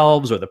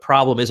ourselves, or the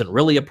problem isn't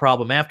really a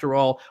problem after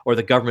all, or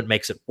the government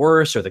makes it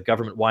worse, or the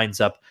government winds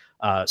up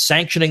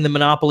sanctioning the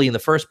monopoly in the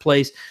first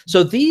place.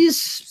 So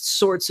these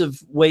sorts of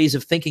ways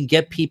of thinking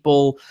get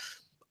people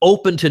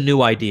open to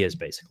new ideas,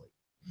 basically.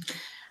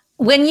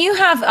 When you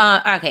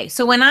have,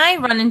 so when I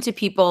run into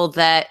people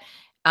that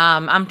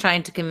I'm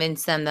trying to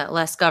convince them that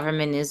less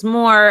government is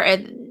more,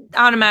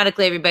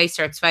 automatically everybody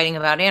starts fighting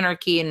about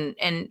anarchy,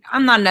 and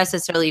I'm not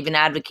necessarily even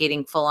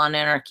advocating full-on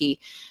anarchy.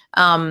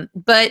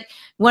 But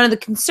one of the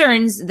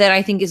concerns that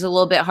I think is a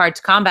little bit hard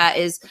to combat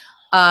is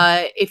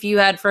if you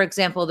had, for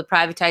example, the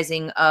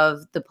privatizing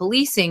of the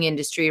policing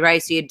industry,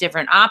 right? So you had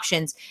different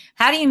options.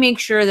 How do you make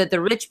sure that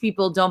the rich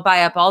people don't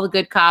buy up all the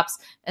good cops,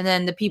 and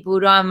then the people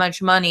who don't have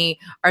much money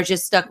are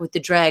just stuck with the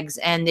dregs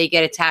and they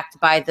get attacked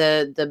by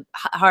the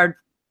hard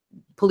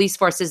police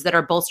forces that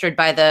are bolstered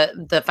by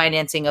the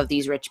financing of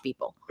these rich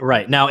people?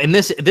 Right. Now, in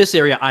this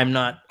area, I'm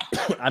not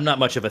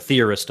much of a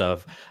theorist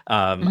of.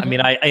 I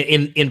mean,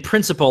 in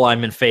principle,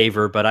 I'm in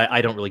favor, but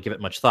I don't really give it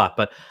much thought.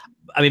 But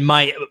I mean,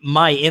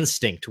 my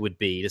instinct would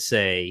be to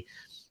say,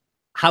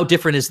 how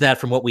different is that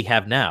from what we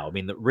have now? I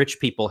mean, the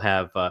rich people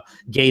have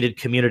gated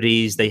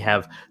communities. They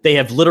have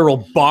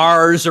literal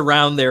bars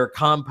around their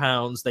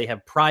compounds. They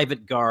have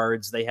private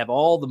guards. They have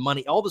all the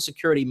money, all the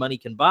security money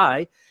can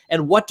buy.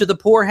 And what do the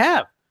poor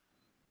have?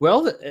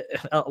 Well,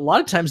 a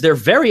lot of times they're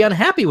very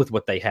unhappy with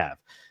what they have.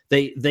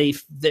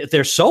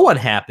 They're so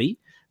unhappy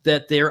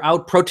that they're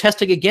out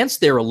protesting against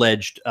their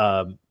alleged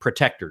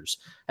protectors.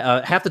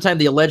 Half the time,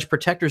 the alleged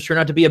protectors turn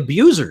out to be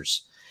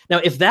abusers. Now,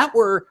 if that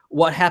were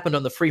what happened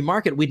on the free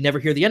market, we'd never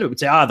hear the end of it. We'd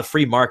say, the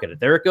free market,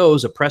 there it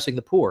goes, oppressing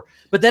the poor.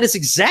 But that is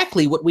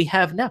exactly what we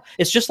have now.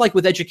 It's just like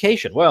with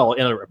education. Well,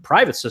 in a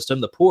private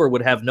system, the poor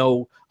would have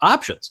no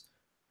options.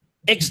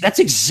 That's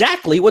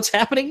exactly what's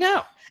happening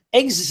now.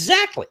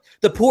 Exactly.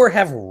 The poor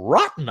have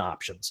rotten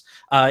options.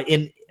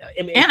 And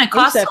it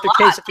costs a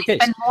lot. They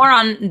spend more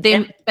on,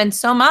 they spend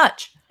so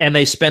much. And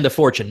they spend a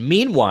fortune.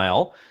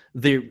 Meanwhile,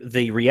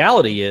 the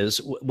reality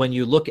is, when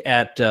you look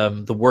at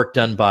the work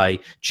done by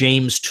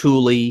James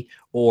Tooley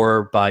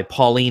or by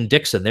Pauline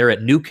Dixon, they're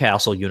at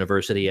Newcastle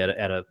University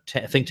at a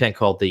think tank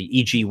called the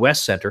E.G.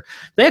 West Center.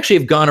 They actually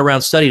have gone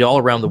around, studied all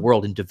around the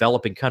world in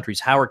developing countries,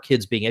 how are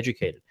kids being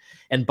educated.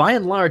 And by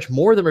and large,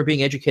 more of them are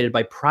being educated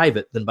by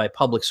private than by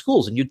public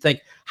schools. And you'd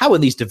think, how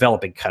in these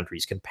developing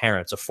countries can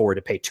parents afford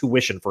to pay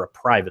tuition for a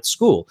private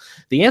school?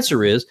 The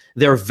answer is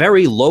they're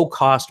very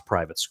low-cost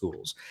private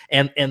schools.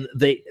 And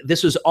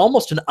this was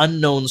almost an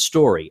unknown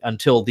story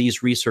until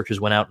these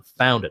researchers went out and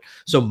found it.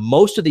 So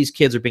most of these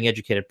kids are being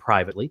educated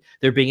privately.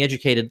 They're being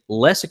educated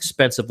less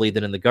expensively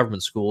than in the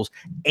government schools,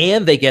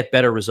 and they get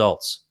better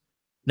results.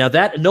 Now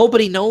that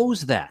nobody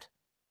knows that.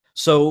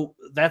 So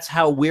that's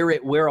how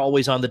we're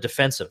always on the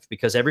defensive,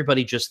 because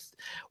everybody just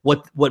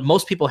what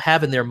most people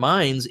have in their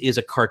minds is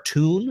a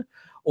cartoon,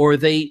 or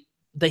they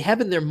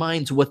have in their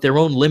minds what their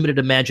own limited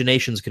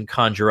imaginations can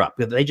conjure up.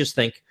 They just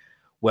think,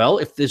 well,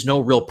 if there's no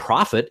real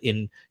profit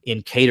in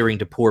catering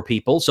to poor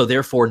people, so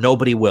therefore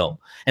nobody will.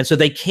 And so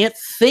they can't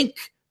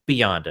think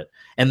beyond it.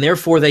 And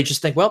therefore they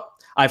just think, well,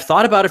 I've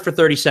thought about it for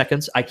 30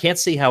 seconds. I can't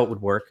see how it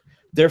would work.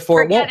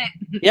 Therefore, Forget it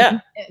won't. it. Yeah.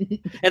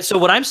 And so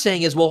what I'm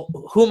saying is, well,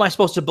 who am I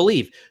supposed to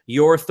believe?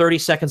 Your 30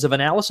 seconds of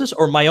analysis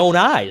or my own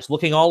eyes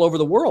looking all over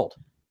the world?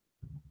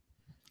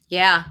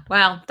 Yeah.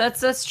 Wow.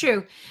 That's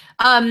true.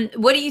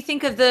 What do you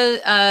think of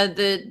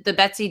the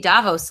Betsy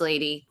Davos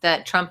lady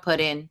that Trump put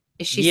in?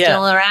 Is she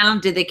still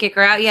around? Did they kick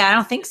her out? Yeah, I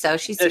don't think so.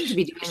 She seems to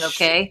be doing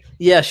okay.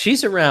 Yeah,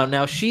 she's around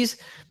now. She's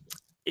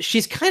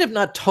kind of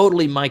not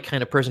totally my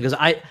kind of person, because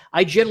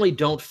I generally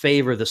don't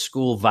favor the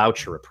school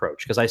voucher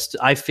approach, because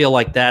I feel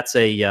like that's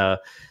a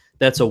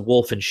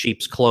wolf in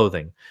sheep's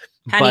clothing.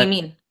 How do you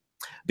mean?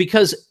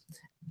 Because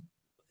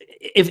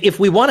if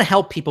we want to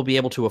help people be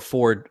able to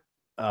afford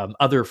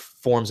other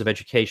forms of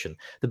education,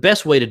 the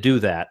best way to do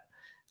that,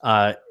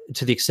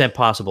 to the extent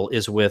possible,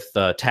 is with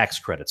tax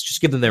credits. Just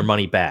give them their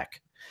money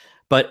back.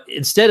 But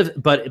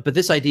but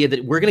this idea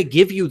that we're going to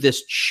give you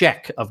this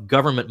check of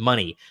government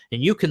money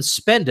and you can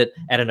spend it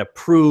at an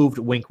approved,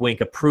 wink, wink,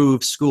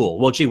 approved school.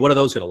 Well, gee, what are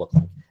those going to look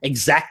like?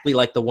 Exactly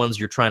like the ones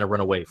you're trying to run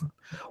away from.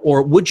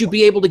 Or would you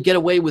be able to get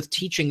away with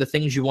teaching the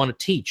things you want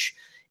to teach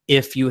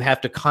if you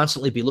have to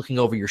constantly be looking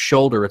over your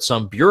shoulder at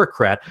some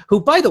bureaucrat who,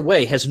 by the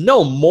way, has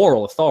no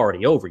moral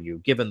authority over you,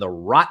 given the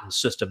rotten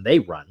system they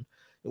run,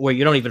 where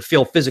you don't even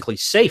feel physically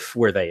safe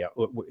where they are,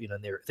 in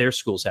their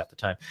schools half the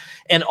time.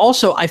 And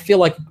also, I feel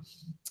like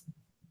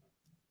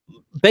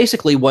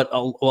basically what a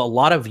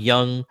lot of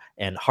young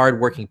and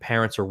hardworking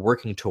parents are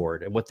working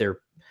toward, and what they're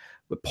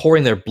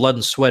pouring their blood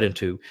and sweat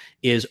into,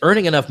 is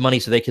earning enough money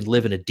so they can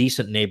live in a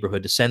decent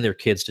neighborhood to send their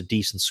kids to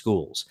decent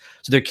schools.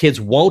 So their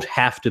kids won't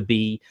have to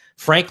be,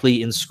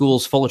 frankly, in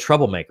schools full of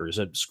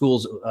troublemakers, at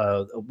schools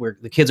where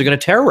the kids are going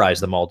to terrorize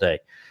them all day.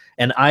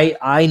 And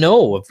I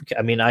know,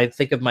 I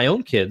think of my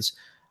own kids.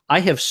 I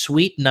have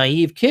sweet,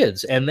 naive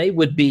kids, and they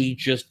would be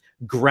just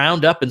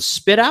ground up and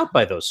spit out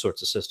by those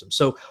sorts of systems.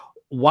 So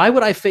why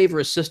would I favor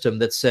a system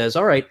that says,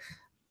 all right,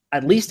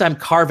 at least I'm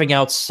carving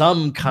out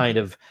some kind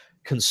of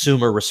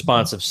consumer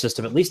responsive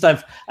system. At least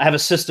I have a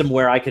system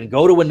where I can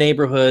go to a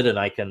neighborhood and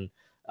I can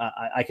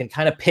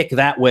kind of pick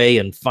that way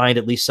and find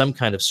at least some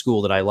kind of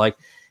school that I like.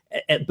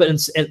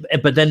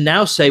 But then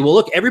now say, well,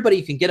 look,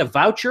 everybody can get a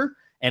voucher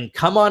and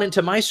come on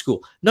into my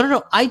school.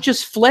 No. I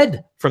just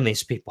fled from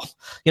these people.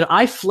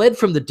 I fled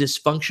from the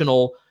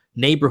dysfunctional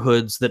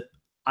neighborhoods that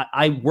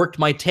I worked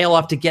my tail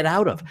off to get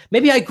out of.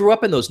 Maybe I grew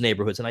up in those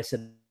neighborhoods and I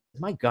said,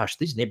 my gosh,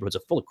 these neighborhoods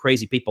are full of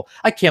crazy people.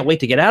 I can't wait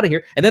to get out of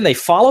here. And then they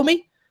follow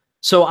me.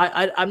 So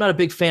I'm not a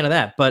big fan of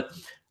that. But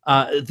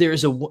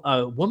there's a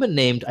woman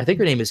named, I think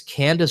her name is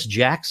Candace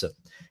Jackson.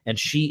 And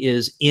she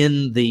is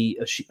in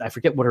I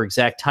forget what her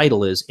exact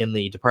title is in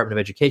the Department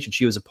of Education.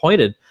 She was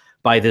appointed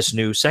by this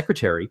new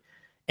secretary.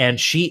 And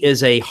she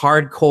is a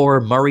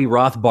hardcore Murray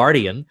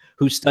Rothbardian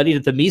who studied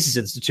at the Mises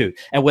Institute.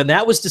 And when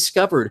that was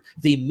discovered,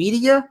 the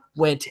media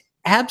went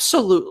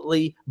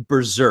absolutely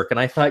berserk. And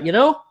I thought,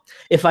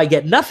 if I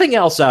get nothing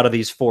else out of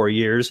these 4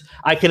 years,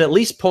 I can at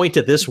least point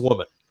to this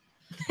woman.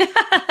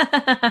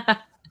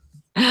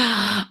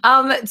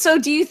 So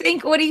what do you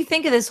think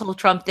of this whole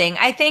Trump thing?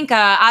 I think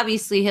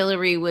obviously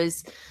Hillary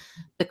was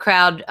the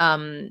crowd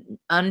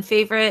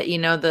unfavorite,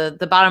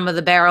 the bottom of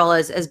the barrel,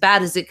 as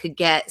bad as it could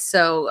get.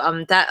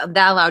 So that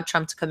allowed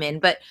Trump to come in.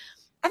 But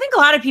I think a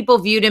lot of people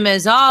viewed him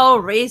as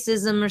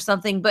racism or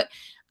something. But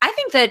I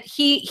think that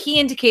he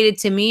indicated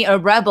to me a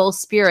rebel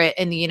spirit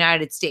in the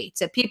United States,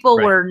 that people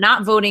were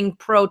not voting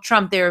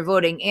pro-Trump. They were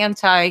voting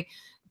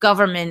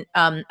anti-government,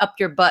 up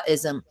your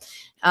buttism.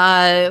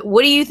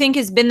 What do you think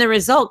has been the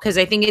result? Because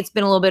I think it's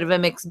been a little bit of a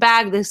mixed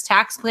bag. This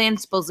tax plan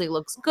supposedly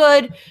looks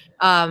good,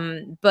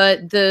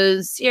 but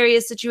the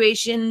Syria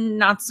situation,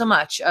 not so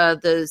much.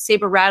 The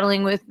saber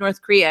rattling with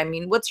North Korea. I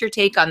mean, what's your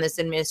take on this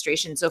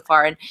administration so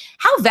far? And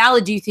how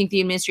valid do you think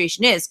the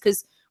administration is?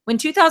 Because when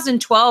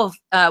 2012,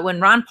 when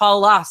Ron Paul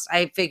lost,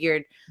 I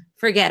figured,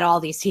 forget all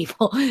these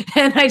people.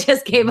 And I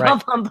just gave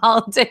up on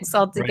politics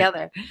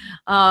altogether.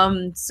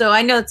 So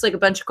I know it's like a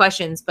bunch of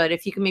questions, but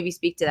if you can maybe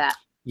speak to that.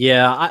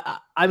 Yeah,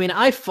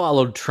 I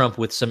followed Trump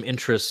with some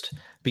interest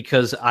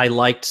because I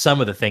liked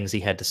some of the things he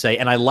had to say.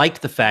 And I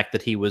liked the fact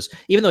that he was,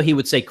 even though he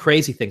would say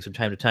crazy things from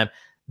time to time,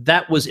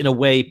 that was in a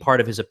way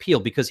part of his appeal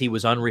because he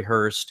was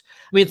unrehearsed.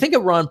 I mean, think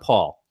of Ron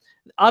Paul.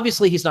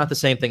 obviously he's not the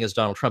same thing as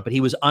Donald Trump, but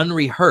he was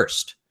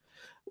unrehearsed.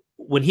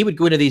 When he would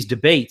go into these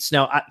debates,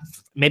 now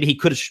maybe he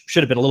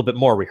should have been a little bit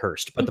more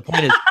rehearsed, but the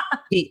point is,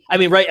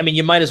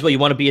 you might as well, you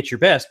want to be at your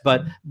best,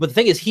 but the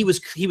thing is, he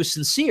was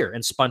sincere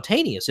and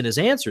spontaneous in his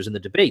answers in the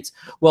debates.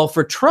 Well,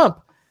 for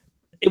Trump,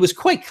 it was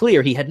quite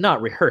clear he had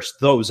not rehearsed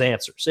those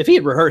answers. If he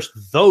had rehearsed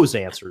those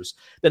answers,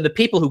 then the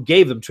people who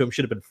gave them to him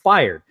should have been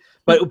fired.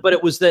 But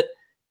it was that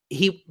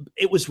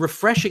it was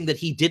refreshing that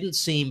he didn't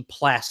seem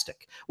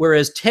plastic,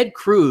 whereas Ted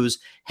Cruz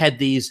had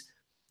these,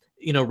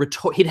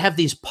 he'd have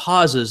these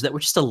pauses that were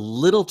just a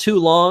little too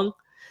long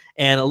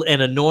and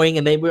annoying,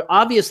 and they were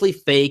obviously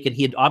fake, and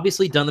he had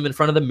obviously done them in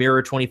front of the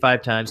mirror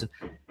 25 times.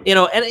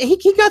 And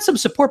he got some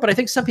support, but I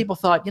think some people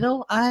thought,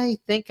 I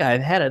think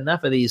I've had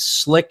enough of these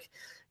slick,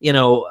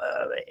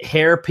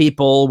 hair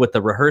people with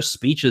the rehearsed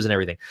speeches and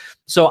everything.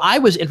 So I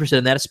was interested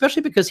in that,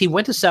 especially because he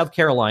went to South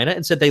Carolina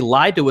and said they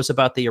lied to us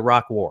about the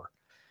Iraq War.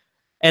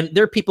 And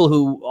there are people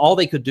who all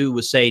they could do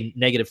was say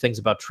negative things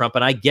about Trump,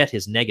 and I get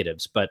his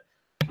negatives, but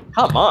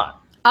come on.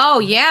 Oh,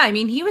 yeah. I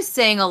mean, he was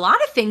saying a lot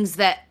of things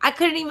that I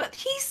couldn't even.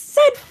 He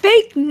said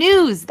fake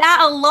news. That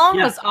alone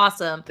was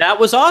awesome. That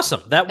was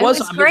awesome. That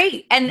was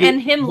great. And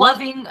him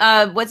loving,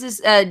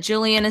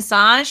 Julian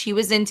Assange. He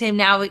was into him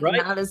now,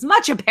 not as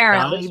much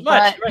apparently.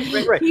 Not as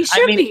much. Right. He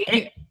should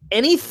be.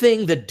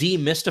 Anything that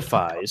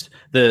demystifies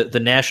the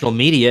national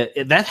media,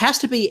 that has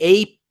to be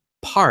a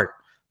part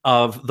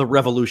of the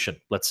revolution,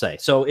 let's say.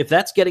 So if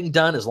that's getting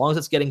done, as long as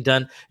it's getting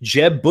done,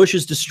 Jeb Bush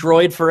is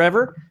destroyed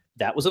forever.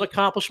 That was an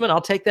accomplishment.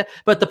 I'll take that.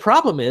 But the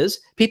problem is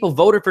people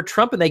voted for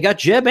Trump and they got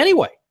Jeb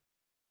anyway.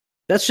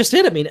 That's just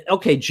it. I mean,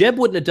 okay, Jeb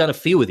wouldn't have done a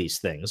few of these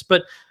things,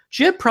 but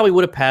Jeb probably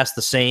would have passed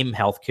the same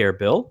health care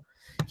bill.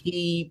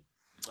 He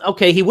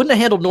wouldn't have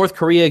handled North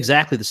Korea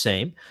exactly the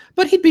same,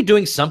 but he'd be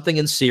doing something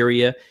in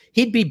Syria.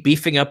 He'd be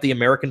beefing up the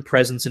American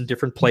presence in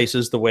different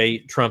places the way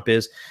Trump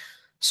is.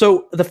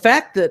 So the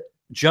fact that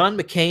John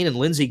McCain and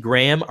Lindsey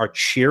Graham are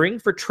cheering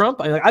for Trump.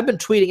 I've been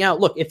tweeting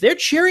out, look, if they're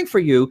cheering for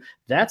you,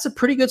 that's a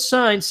pretty good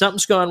sign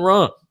something's gone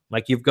wrong,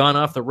 like you've gone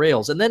off the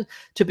rails. And then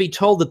to be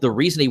told that the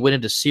reason he went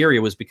into Syria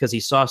was because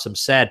he saw some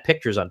sad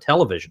pictures on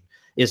television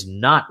is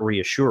not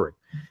reassuring.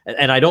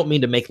 And I don't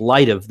mean to make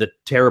light of the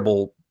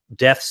terrible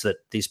deaths that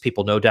these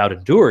people no doubt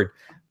endured,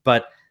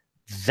 but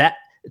that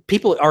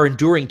people are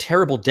enduring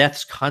terrible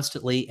deaths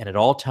constantly and at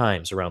all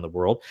times around the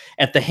world.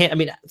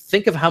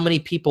 Think of how many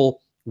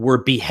people were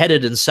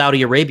beheaded in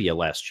Saudi Arabia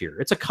last year.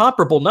 It's a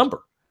comparable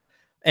number.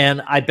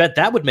 And I bet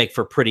that would make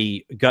for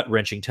pretty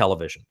gut-wrenching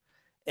television.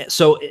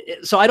 So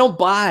I don't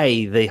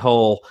buy the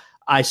whole,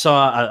 I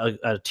saw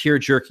a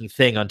tear-jerking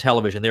thing on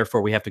television,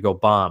 therefore we have to go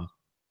bomb.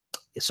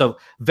 So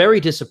very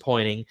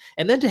disappointing.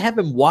 And then to have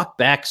him walk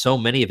back so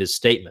many of his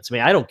statements. I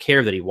mean, I don't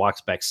care that he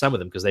walks back some of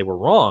them because they were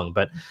wrong,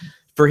 but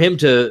for him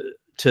to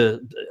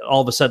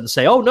all of a sudden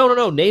say, oh,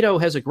 no, NATO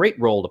has a great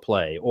role to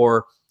play,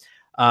 or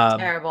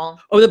terrible.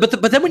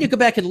 But then when you go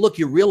back and look,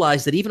 you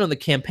realize that even on the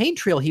campaign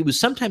trail, he was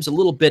sometimes a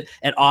little bit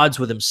at odds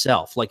with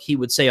himself. Like he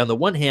would say, on the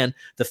one hand,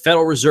 the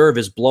Federal Reserve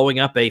is blowing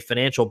up a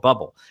financial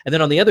bubble. And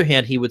then on the other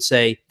hand, he would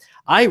say,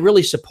 I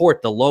really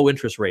support the low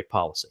interest rate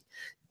policy.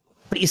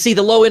 But you see,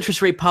 the low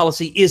interest rate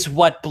policy is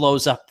what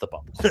blows up the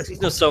bubble.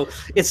 So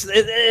it's,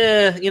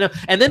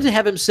 and then to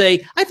have him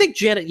say, I think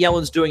Janet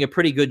Yellen's doing a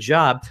pretty good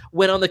job,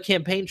 when on the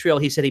campaign trail,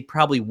 he said he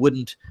probably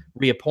wouldn't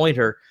reappoint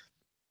her.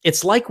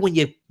 It's like when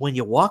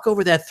you walk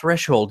over that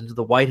threshold into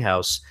the White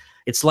House,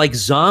 it's like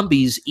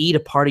zombies eat a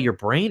part of your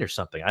brain or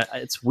something.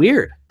 It's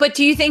weird. But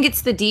do you think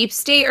it's the deep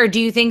state, or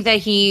do you think that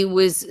he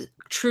was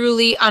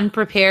truly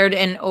unprepared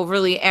and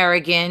overly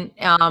arrogant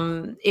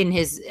in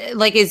his,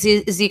 like, is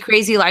he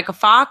crazy like a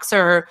fox,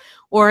 or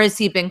has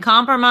he been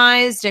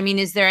compromised? I mean,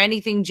 is there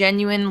anything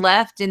genuine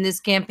left in this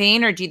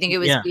campaign, or do you think it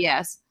was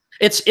BS?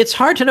 It's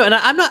hard to know. And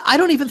I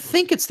don't even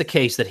think it's the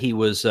case that he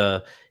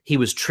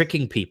was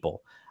tricking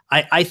people.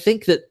 I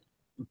think that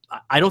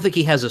I don't think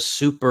he has a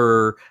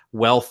super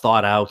well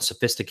thought out,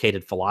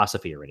 sophisticated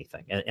philosophy or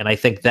anything. And I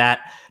think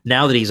that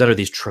now that he's under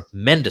these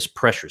tremendous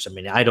pressures, I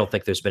mean, I don't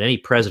think there's been any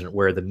president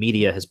where the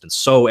media has been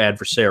so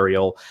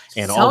adversarial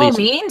and so all these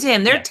mean to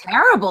him. They're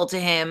terrible to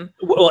him.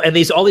 Well, and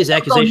all these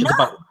accusations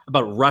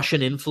about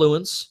Russian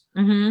influence.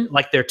 Mm-hmm.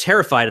 Like they're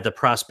terrified at the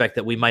prospect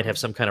that we might have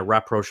some kind of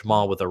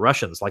rapprochement with the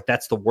Russians. Like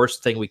that's the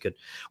worst thing we could.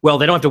 Well,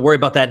 they don't have to worry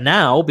about that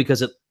now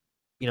because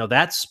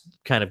that's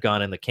kind of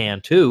gone in the can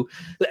too.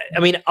 I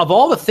mean, of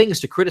all the things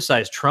to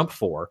criticize Trump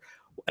for,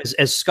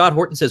 as Scott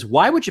Horton says,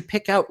 why would you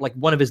pick out like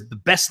one of the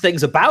best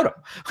things about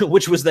him,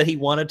 which was that he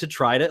wanted to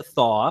try to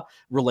thaw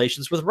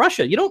relations with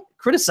Russia? You don't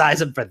criticize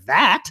him for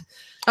that.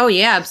 Oh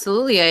yeah,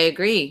 absolutely. I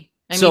agree.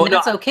 I mean,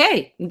 that's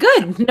okay.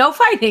 Good. No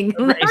fighting.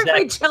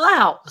 Exactly. Chill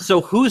out.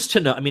 So who's to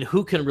know? I mean,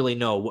 who can really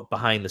know what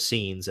behind the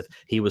scenes, if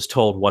he was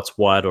told what's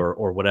what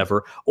or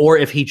whatever, or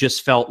if he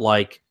just felt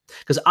like,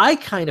 because I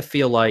kind of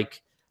feel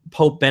like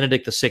Pope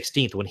Benedict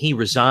XVI, when he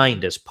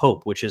resigned as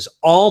Pope, which is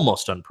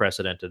almost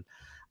unprecedented,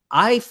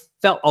 I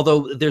felt,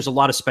 although there's a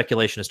lot of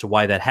speculation as to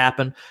why that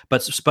happened,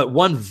 but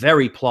one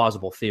very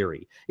plausible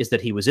theory is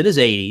that he was in his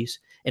 80s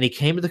and he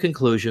came to the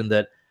conclusion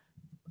that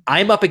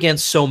I'm up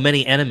against so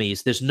many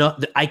enemies.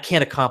 I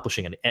can't accomplish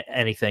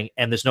anything,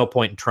 and there's no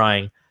point in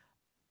trying.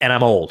 And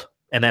I'm old,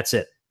 and that's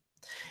it.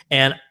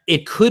 And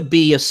it could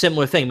be a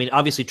similar thing. I mean,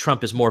 obviously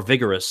Trump is more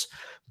vigorous,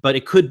 but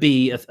it could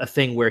be a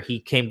thing where he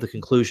came to the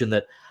conclusion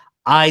that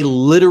I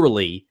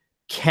literally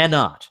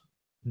cannot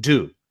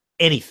do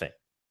anything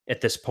at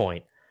this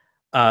point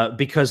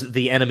because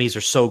the enemies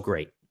are so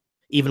great.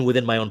 Even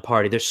within my own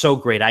party, they're so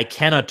great. I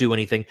cannot do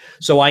anything.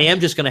 So I am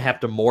just going to have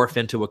to morph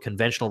into a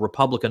conventional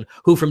Republican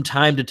who from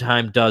time to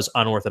time does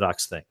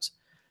unorthodox things.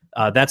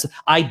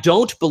 I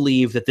don't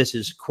believe that this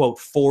is, quote,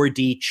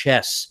 4D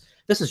chess.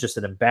 This is just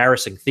an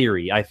embarrassing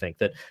theory, I think,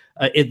 that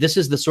this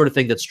is the sort of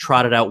thing that's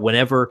trotted out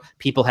whenever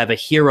people have a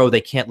hero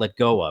they can't let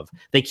go of.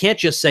 They can't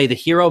just say the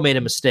hero made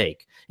a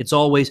mistake. It's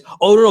always,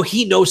 oh, no,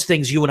 he knows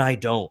things you and I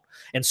don't.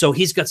 And so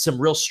he's got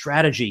some real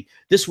strategy.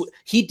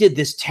 He did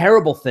this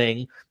terrible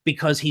thing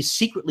because he's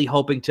secretly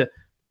hoping to.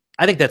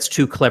 I think that's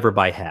too clever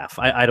by half.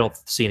 I don't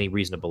see any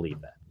reason to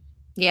believe that.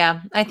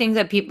 Yeah, I think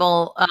that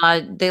people,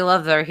 they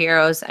love their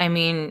heroes. I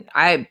mean,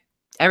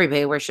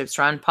 everybody worships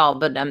Ron Paul,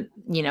 but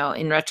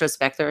in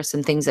retrospect, there are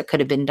some things that could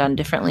have been done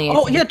differently.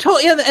 Oh yeah,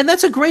 totally. Yeah, and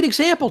that's a great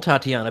example,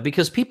 Tatiana,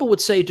 because people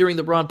would say during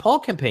the Ron Paul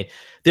campaign,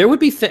 there would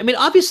be. I mean,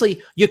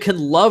 obviously, you can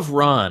love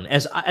Ron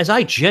as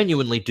I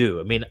genuinely do.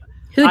 I mean,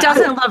 who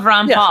doesn't love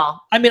Ron Paul?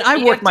 I mean,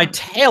 I worked my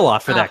tail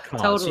off for that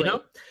cause. Totally. You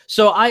know?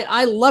 So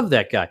I love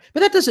that guy, but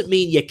that doesn't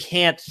mean you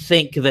can't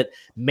think that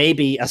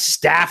maybe a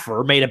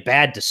staffer made a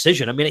bad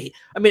decision. I mean,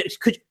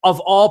 of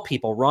all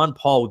people, Ron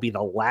Paul would be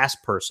the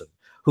last person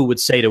who would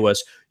say to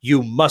us,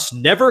 "You must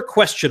never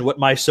question what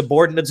my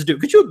subordinates do."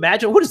 Could you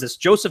imagine? What is this,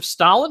 Joseph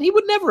Stalin? He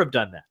would never have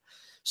done that.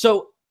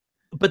 So,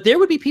 but there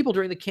would be people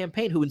during the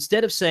campaign who,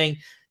 instead of saying,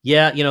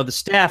 "Yeah, the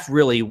staff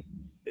really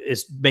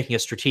is making a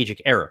strategic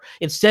error,"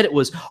 instead it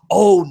was,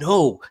 "Oh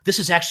no, this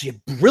is actually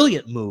a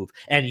brilliant move,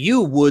 and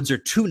you, Woods, are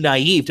too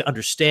naive to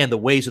understand the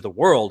ways of the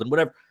world," and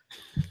whatever.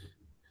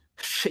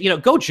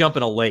 Go jump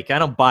in a lake. I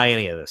don't buy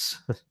any of this.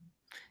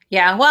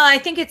 Yeah, well, I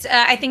think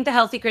I think the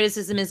healthy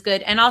criticism is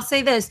good, and I'll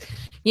say this.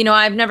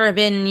 I've never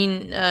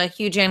been a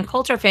huge Ann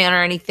Coulter fan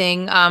or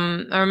anything.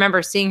 I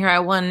remember seeing her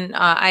at one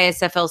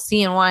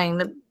ISFLC in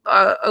Wine.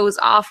 It was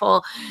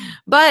awful,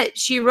 but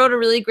she wrote a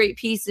really great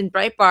piece in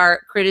Breitbart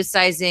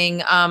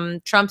criticizing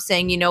Trump,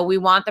 saying, we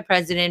want the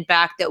president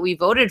back that we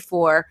voted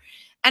for.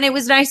 And it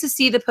was nice to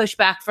see the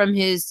pushback from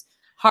his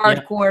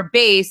hardcore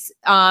base,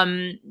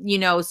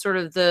 sort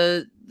of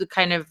the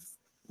kind of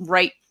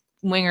right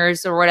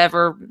wingers or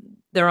whatever,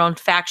 their own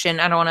faction.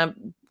 I don't want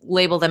to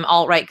label them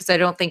alt-right because I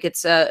don't think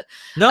it's a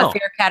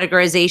fair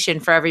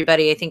categorization for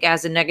everybody. I think it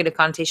has a negative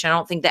connotation. I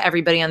don't think that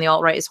everybody on the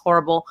alt-right is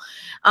horrible.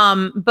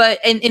 But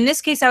in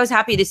this case, I was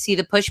happy to see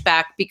the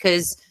pushback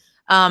because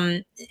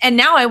and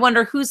now I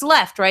wonder who's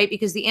left, right?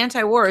 Because the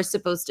anti-war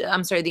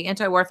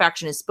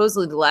faction is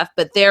supposedly the left,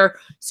 but they're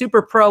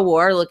super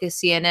pro-war. Look at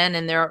CNN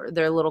and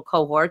their little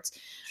cohorts.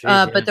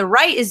 But the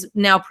right is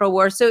now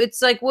pro-war. So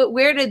it's like,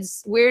 where did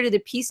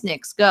the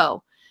peaceniks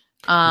go?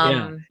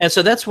 And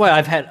so that's why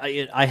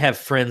I have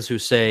friends who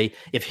say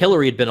if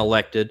Hillary had been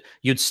elected,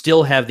 you'd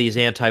still have these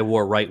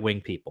anti-war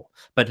right-wing people.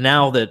 But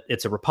now that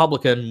it's a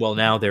Republican, well,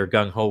 now they're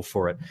gung-ho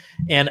for it.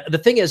 And the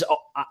thing is,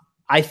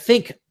 I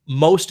think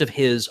most of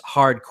his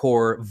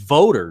hardcore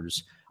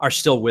voters are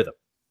still with him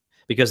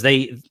because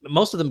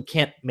most of them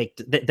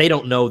they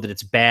don't know that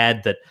it's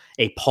bad that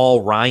a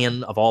Paul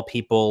Ryan, of all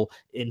people,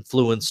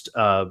 influenced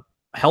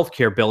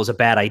healthcare bill is a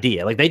bad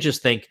idea. Like, they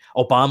just think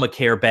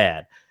Obamacare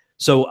bad.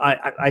 So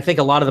I think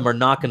a lot of them are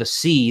not going to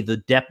see the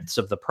depths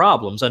of the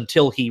problems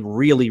until he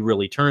really,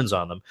 really turns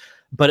on them.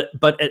 But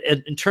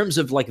in terms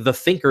of like the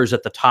thinkers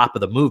at the top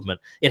of the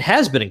movement, it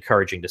has been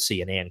encouraging to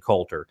see an Ann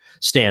Coulter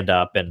stand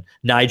up and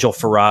Nigel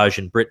Farage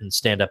in Britain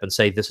stand up and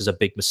say this is a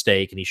big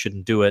mistake and he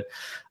shouldn't do it.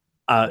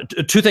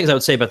 Two things I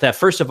would say about that.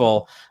 First of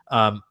all,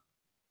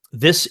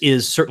 this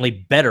is certainly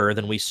better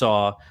than we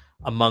saw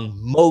among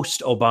most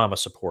Obama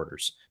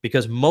supporters,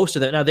 because most of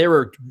that, now there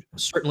were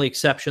certainly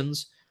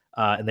exceptions,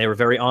 and they were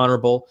very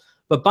honorable.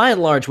 But by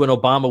and large, when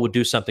Obama would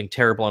do something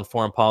terrible on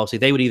foreign policy,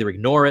 they would either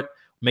ignore it,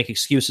 make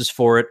excuses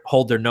for it,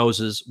 hold their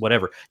noses,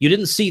 whatever. You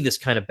didn't see this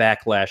kind of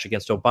backlash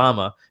against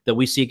Obama that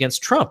we see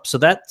against Trump. So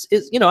that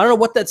is, I don't know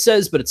what that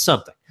says, but it's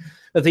something.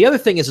 But the other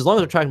thing is, as long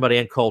as we're talking about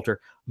Ann Coulter,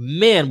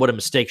 man, what a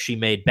mistake she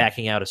made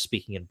backing out of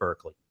speaking in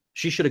Berkeley.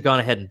 She should have gone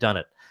ahead and done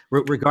it.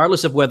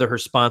 Regardless of whether her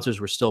sponsors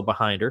were still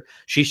behind her,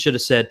 she should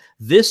have said,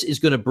 this is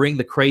going to bring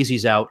the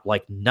crazies out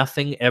like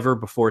nothing ever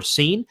before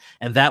seen,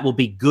 and that will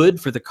be good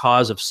for the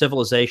cause of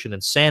civilization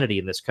and sanity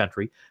in this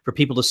country, for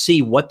people to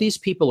see what these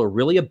people are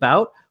really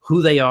about,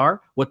 who they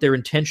are, what their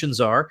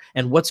intentions are,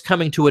 and what's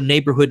coming to a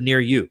neighborhood near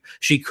you.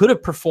 She could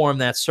have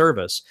performed that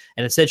service,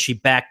 and instead she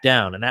backed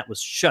down, and that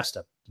was just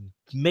a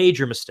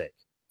major mistake.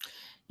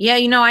 Yeah,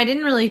 I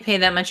didn't really pay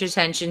that much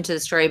attention to the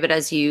story, but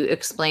as you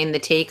explained the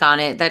take on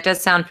it, that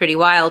does sound pretty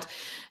wild.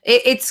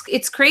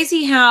 It's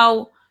crazy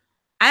how,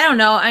 I don't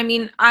know. I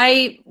mean,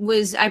 I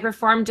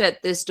performed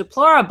at this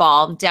Deplora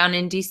ball down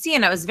in DC,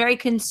 and I was very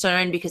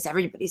concerned because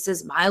everybody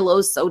says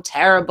Milo's so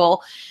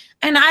terrible.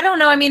 And I don't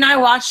know. I mean, I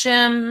watch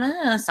him.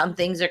 Some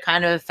things are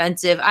kind of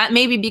offensive.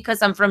 Maybe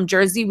because I'm from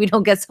Jersey, we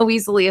don't get so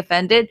easily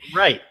offended.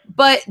 Right.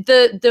 But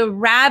the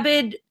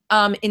rabid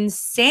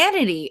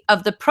insanity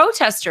of the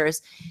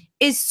protesters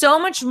is so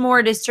much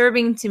more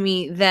disturbing to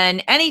me than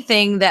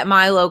anything that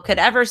Milo could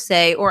ever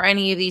say, or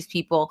any of these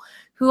people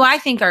who I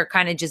think are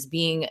kind of just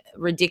being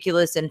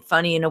ridiculous and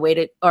funny in a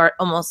way or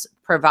almost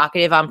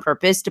provocative on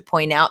purpose to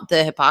point out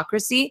the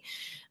hypocrisy.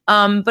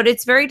 But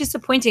it's very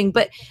disappointing.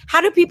 But how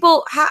do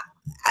people,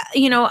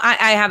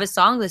 I have a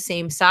song, The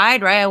Same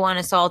Side, right? I want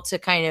us all to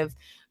kind of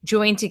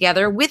join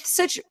together with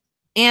such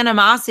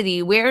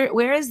animosity.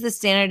 Where is the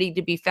sanity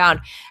to be found?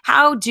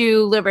 How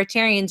do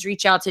libertarians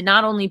reach out to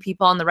not only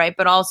people on the right,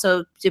 but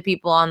also to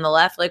people on the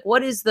left? Like,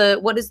 what is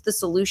the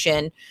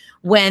solution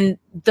when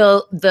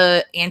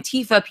the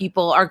Antifa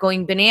people are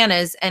going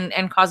bananas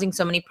and causing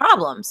so many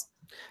problems?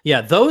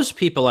 Yeah, those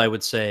people, I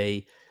would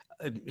say,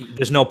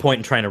 there's no point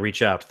in trying to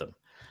reach out to them.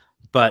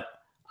 But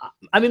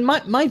I mean,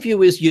 my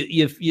view is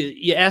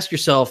you ask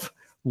yourself,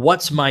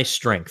 what's my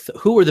strength?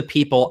 Who are the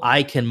people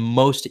I can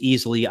most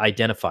easily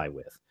identify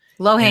with?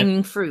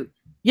 Low-hanging fruit.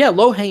 Yeah,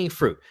 low-hanging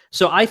fruit.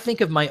 So I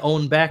think of my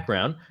own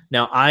background.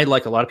 Now, I,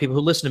 like a lot of people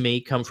who listen to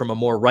me, come from a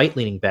more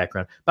right-leaning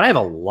background. But I have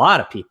a lot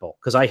of people,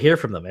 because I hear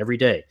from them every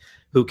day,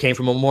 who came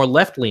from a more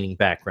left-leaning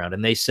background.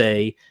 And they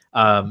say,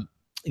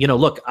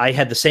 look, I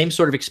had the same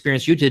sort of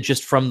experience you did,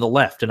 just from the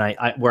left. And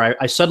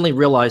I suddenly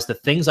realized the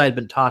things I had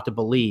been taught to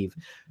believe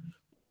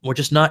were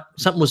just not,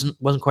 something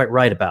wasn't quite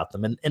right about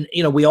them.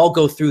 And we all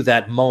go through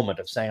that moment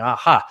of saying,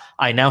 aha,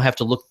 I now have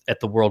to look at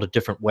the world a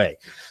different way.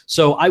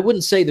 So I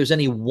wouldn't say there's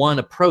any one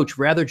approach.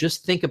 Rather,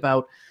 just think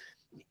about,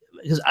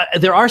 because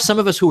there are some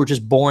of us who were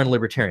just born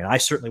libertarian. I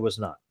certainly was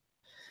not.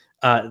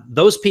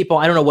 Those people,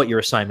 I don't know what your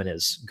assignment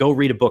is. Go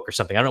read a book or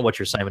something. I don't know what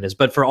your assignment is.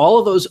 But for all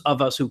of those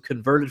of us who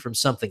converted from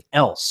something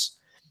else,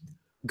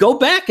 go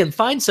back and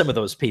find some of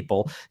those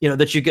people,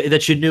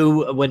 that you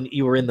knew when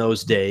you were in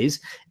those days,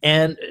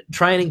 and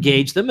try and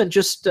engage them, and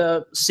just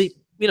see,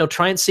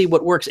 try and see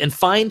what works, and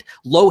find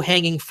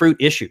low-hanging fruit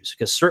issues.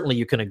 Because certainly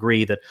you can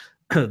agree that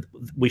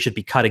we should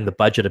be cutting the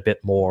budget a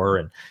bit more,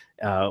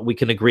 and we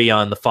can agree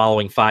on the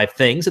following 5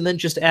 things, and then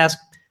just ask,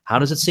 how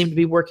does it seem to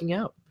be working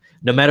out?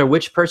 No matter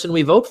which person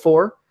we vote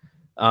for,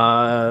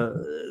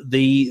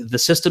 the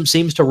system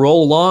seems to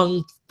roll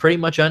along pretty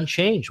much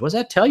unchanged. What does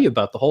that tell you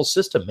about the whole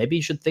system? Maybe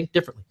you should think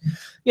differently.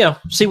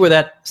 See where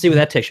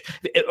that takes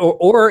you.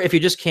 Or if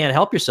you just can't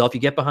help yourself, you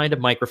get behind a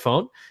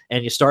microphone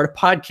and you start a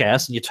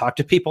podcast and you talk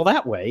to people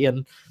that way.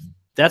 And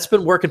that's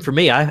been working for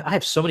me. I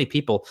have so many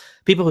people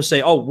who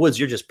say, "Oh, Woods,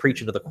 you're just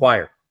preaching to the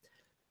choir."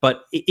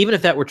 But even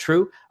if that were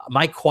true,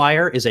 my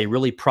choir is a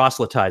really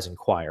proselytizing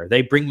choir.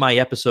 They bring my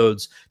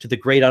episodes to the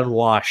great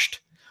unwashed,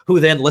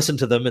 who then listen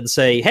to them and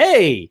say,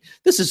 "Hey,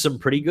 this is some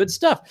pretty good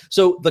stuff."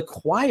 So the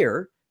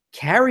choir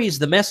carries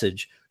the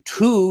message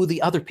to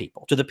the other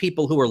people, to the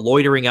people who are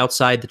loitering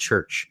outside the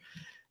church.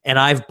 And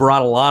I've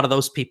brought a lot of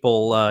those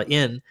people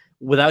in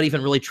without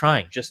even really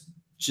trying, just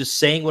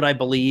saying what I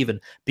believe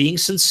and being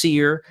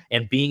sincere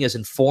and being as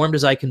informed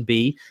as I can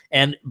be.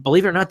 And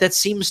believe it or not, that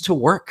seems to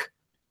work.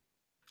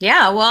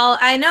 Yeah, well,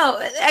 I know.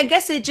 I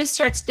guess it just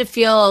starts to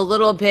feel a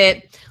little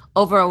bit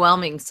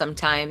overwhelming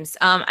sometimes.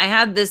 I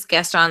had this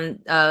guest on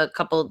a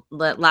couple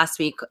last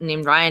week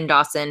named Ryan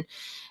Dawson,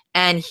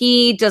 and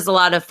he does a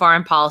lot of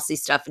foreign policy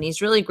stuff, and he's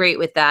really great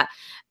with that.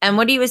 And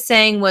what he was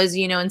saying was,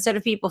 instead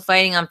of people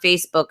fighting on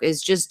Facebook,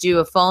 is just do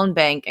a phone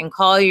bank and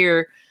call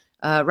your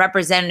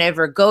representative,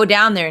 or go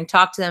down there and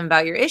talk to them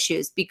about your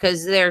issues,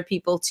 because there are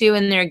people too,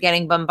 and they're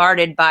getting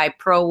bombarded by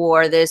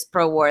pro-war this,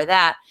 pro-war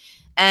that,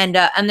 and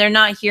they're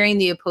not hearing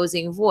the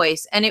opposing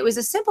voice. And it was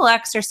a simple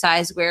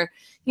exercise where,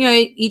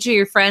 each of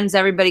your friends,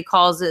 everybody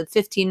calls it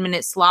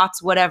 15-minute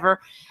slots, whatever.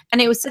 And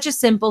it was such a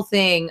simple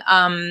thing.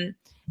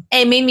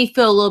 It made me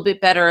feel a little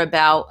bit better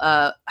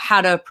about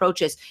how to approach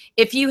this.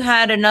 If you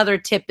had another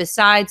tip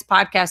besides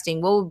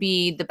podcasting, what would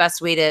be the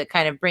best way to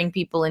kind of bring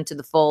people into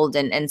the fold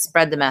and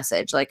spread the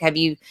message? Like, have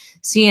you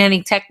seen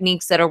any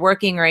techniques that are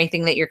working, or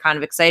anything that you're kind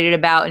of excited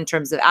about in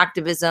terms of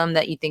activism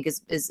that you think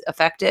is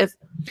effective?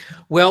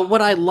 Well,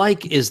 what I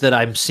like is that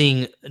I'm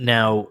seeing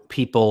now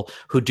people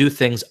who do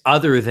things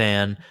other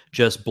than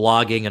just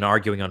blogging and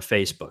arguing on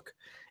Facebook,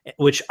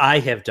 which I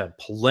have done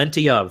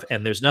plenty of,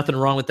 and there's nothing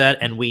wrong with that.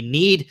 And we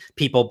need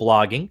people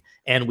blogging,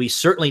 and we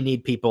certainly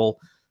need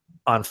people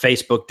on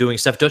Facebook doing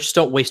stuff. Just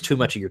don't waste too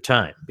much of your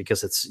time,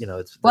 because it's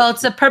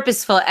a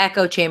purposeful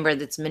echo chamber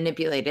that's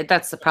manipulated.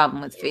 That's the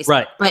problem with Facebook.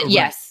 Right. But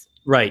yes.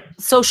 Right.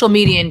 Social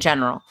media in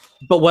general.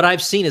 But what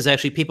I've seen is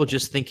actually people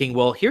just thinking,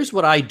 well, here's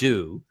what I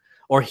do,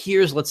 or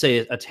here's, let's say,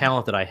 a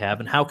talent that I have,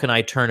 and how can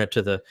I turn it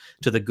to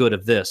the good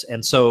of this?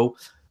 And so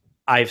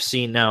I've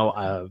seen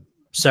now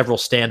several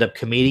stand-up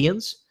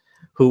comedians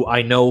who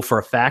I know for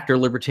a fact are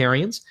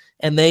libertarians,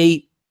 and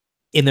they,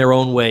 in their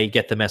own way,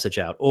 get the message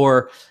out.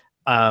 Or,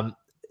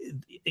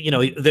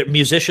 the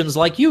musicians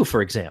like you,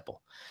 for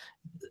example.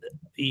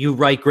 You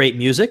write great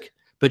music,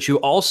 but you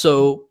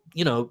also,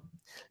 get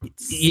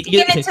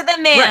it to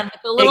the man. Right.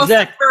 A little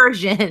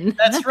subversion.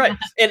 That's right.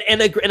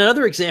 And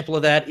another example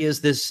of that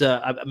is this.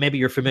 Maybe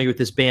you're familiar with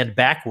this band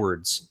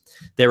Backwards.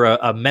 They're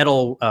a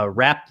metal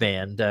rap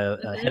band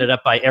headed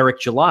up by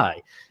Eric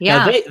July.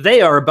 Yeah, now,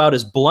 they are about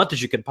as blunt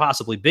as you can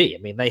possibly be. I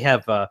mean, they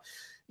have a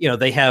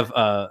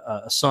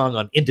song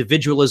on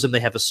individualism. They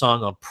have a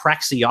song on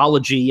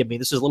praxeology. I mean,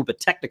 this is a little bit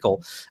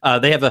technical.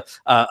 They have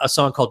a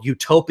song called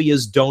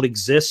 "Utopias Don't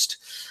Exist."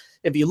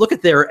 If you look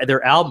at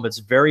their album, it's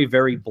very,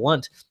 very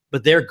blunt.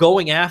 But they're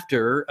going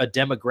after a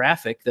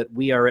demographic that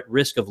we are at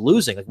risk of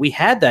losing. Like, we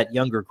had that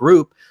younger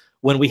group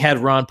when we had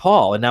Ron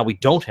Paul, and now we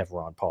don't have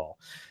Ron Paul.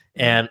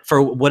 And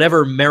for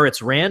whatever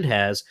merits Rand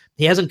has,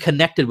 he hasn't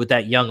connected with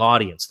that young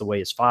audience the way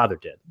his father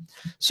did.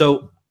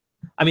 So,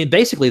 I mean,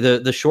 basically,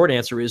 the short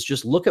answer is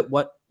just look at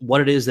what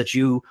it is that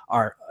you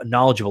are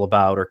knowledgeable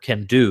about or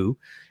can do,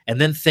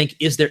 and then think,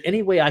 is there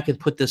any way I can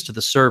put this to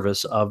the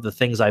service of the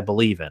things I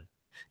believe in?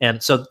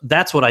 And so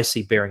that's what I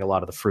see bearing a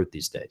lot of the fruit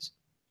these days.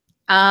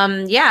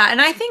 Yeah,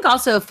 and I think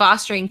also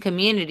fostering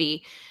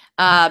community.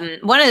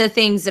 One of the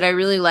things that I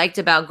really liked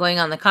about going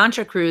on the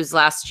Contra cruise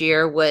last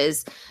year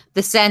was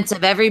the sense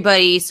of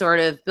everybody sort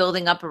of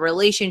building up a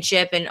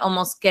relationship and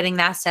almost getting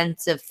that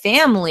sense of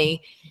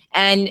family.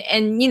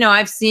 And you know,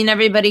 I've seen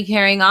everybody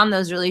carrying on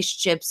those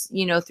relationships,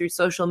 you know, through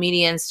social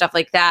media and stuff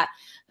like that.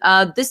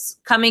 This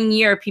coming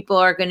year, people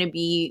are going to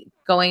be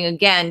going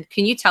again.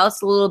 Can you tell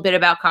us a little bit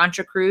about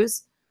Contra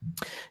cruise?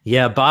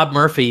 Yeah, Bob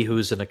Murphy,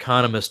 who's an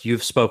economist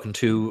you've spoken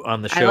to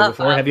on the show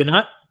before, Bob. have you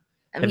not?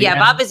 Yeah,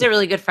 Bob is a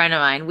really good friend of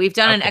mine. We've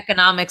done an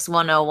Economics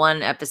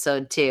 101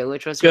 episode too,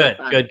 which was really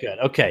fun. Good.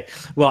 Okay.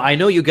 Well, I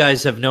know you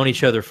guys have known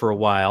each other for a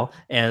while,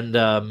 and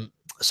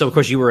so of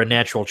course you were a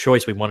natural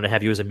choice. We wanted to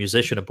have you as a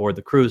musician aboard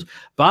the cruise.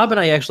 Bob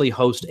and I actually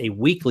host a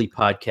weekly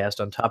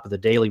podcast on top of the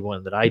daily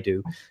one that I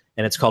do,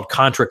 and it's called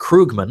Contra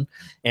Krugman,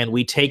 and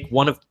we take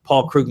one of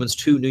Paul Krugman's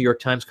 2 New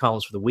York Times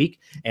columns for the week,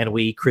 and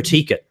we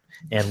critique it.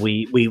 And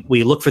we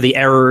look for the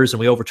errors and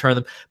we overturn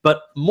them.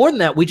 But more than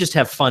that, we just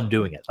have fun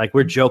doing it. Like,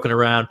 we're joking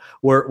around,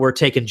 we're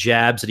taking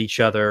jabs at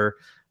each other,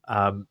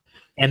 and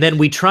then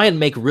we try and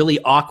make really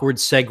awkward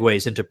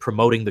segues into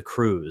promoting the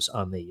cruise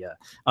on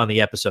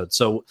the episode.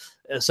 So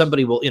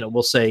somebody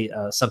will say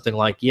something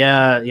like,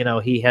 "Yeah, you know,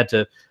 he had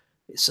to."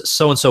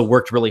 So and so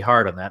worked really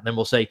hard on that, and then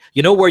we'll say,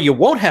 you know, where you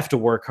won't have to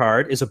work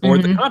hard is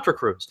aboard the Contra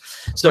cruise.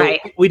 So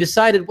we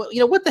decided, well, you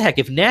know, what the heck?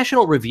 If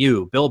National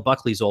Review, Bill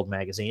Buckley's old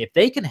magazine, if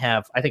they can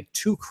have, I think,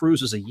 2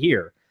 cruises a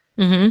year,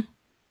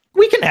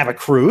 we can have a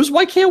cruise.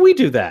 Why can't we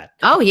do that?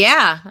 Oh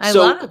yeah, I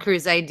love the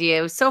cruise idea.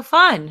 It was so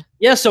fun.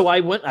 Yeah, so I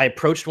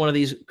approached one of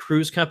these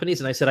cruise companies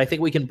and I said, I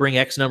think we can bring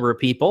X number of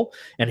people,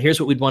 and here's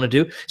what we'd want to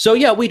do. So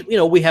yeah, we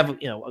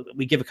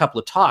give a couple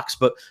of talks,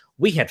 but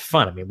we had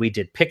fun. I mean, we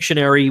did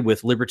Pictionary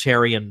with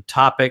libertarian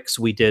topics.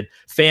 We did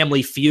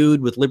Family Feud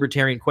with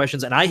libertarian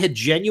questions, and I had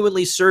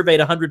genuinely surveyed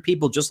 100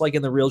 people, just like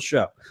in the real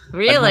show.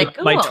 Really?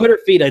 Cool. My Twitter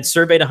feed, I'd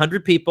surveyed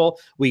 100 people.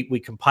 We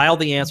compiled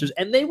the answers,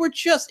 and they were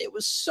it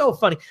was so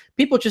funny.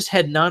 People just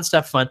had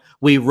nonstop fun.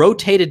 We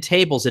rotated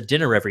tables at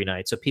dinner every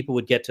night, so people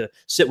would get to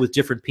sit with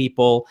different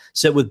people,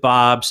 sit with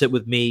Bob, sit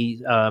with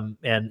me,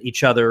 and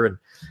each other, and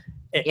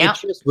it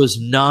just was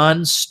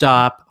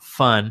nonstop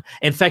fun.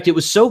 In fact, it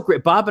was so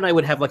great. Bob and I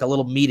would have like a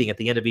little meeting at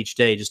the end of each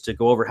day just to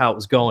go over how it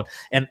was going.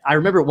 And I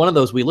remember one of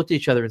those, we looked at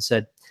each other and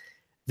said,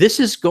 this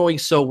is going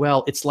so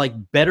well. It's like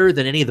better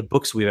than any of the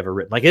books we've ever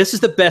written. Like, this is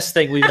the best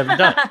thing we've ever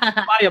done.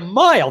 By a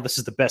mile, this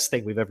is the best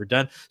thing we've ever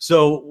done.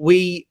 So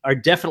we are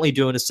definitely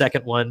doing a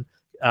second one.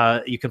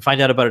 You can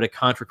find out about it at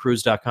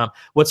contracruise.com.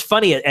 What's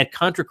funny, at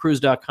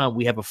contracruise.com,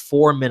 we have a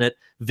 4-minute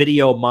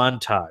video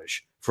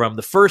montage from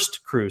the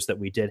first cruise that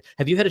we did.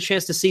 Have you had a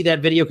chance to see that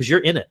video? Because you're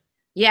in it.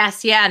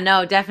 Yes. Yeah.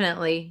 No,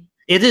 definitely.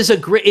 It is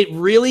it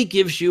really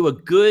gives you a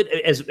good,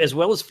 as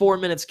well as 4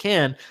 minutes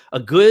can, a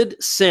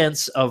good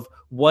sense of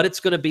what it's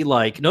going to be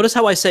like. Notice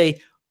how I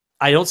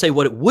don't say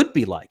what it would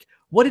be like,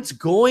 what it's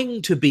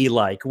going to be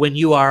like when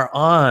you are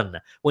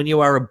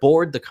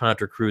aboard the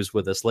Contra cruise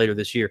with us later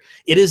this year.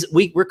 It is,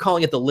 we're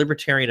calling it the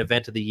Libertarian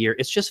Event of the Year.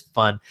 It's just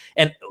fun.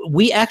 And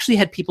we actually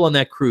had people on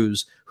that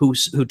cruise who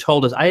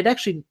told us, I had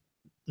actually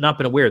not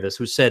been aware of this,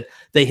 who said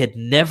they had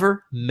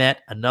never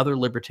met another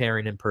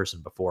libertarian in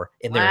person before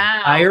in their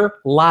entire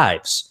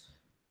lives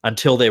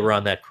until they were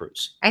on that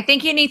cruise. I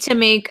think you need to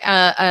make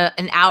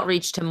an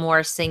outreach to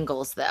more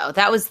singles, though.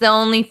 That was the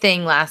only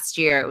thing last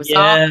year. It was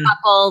all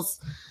couples,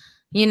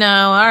 you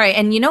know. All right.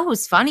 And you know what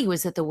was funny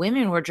was that the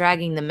women were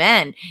dragging the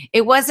men.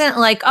 It wasn't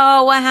like,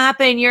 oh, what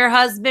happened? Your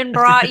husband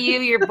brought you,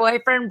 your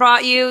boyfriend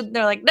brought you.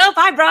 They're like, nope,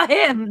 I brought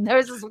him. There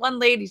was this one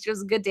lady. She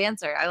was a good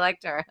dancer. I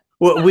liked her.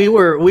 Well, we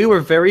were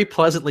very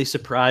pleasantly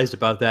surprised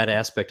about that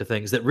aspect of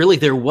things, that really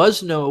there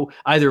was no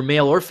either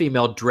male or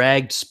female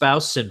dragged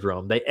spouse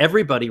syndrome.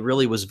 Everybody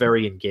really was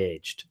very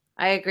engaged.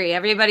 I agree.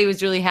 Everybody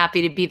was really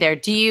happy to be there.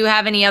 Do you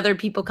have any other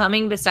people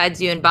coming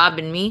besides you and Bob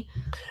and me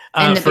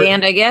and the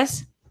band, I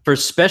guess? For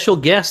special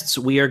guests,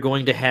 we are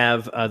going to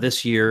have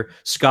this year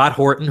Scott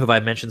Horton, who I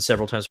mentioned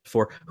several times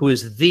before, who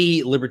is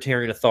the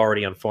libertarian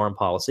authority on foreign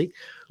policy.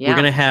 We're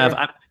going to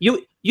have sure.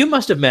 you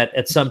must have met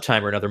at some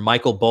time or another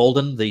Michael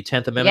Bolden, the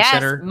 10th Amendment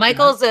Center.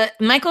 Michael's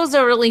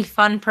a really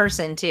fun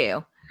person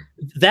too.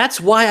 That's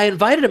why I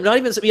invited him. Not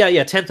even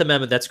 10th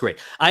Amendment. That's great.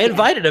 I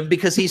invited him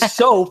because he's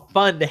so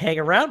fun to hang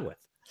around with.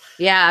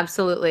 Yeah,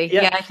 absolutely.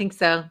 Yeah, I think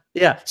so.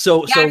 Yeah.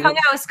 So I hung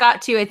out with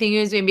Scott too. I think he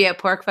was going to be at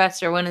Pork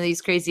Fest or one of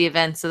these crazy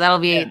events. So that'll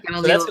be a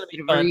little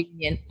bit of a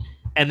reunion.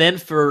 And then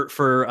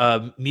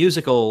for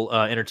musical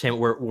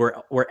entertainment,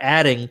 we're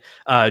adding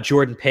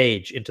Jordan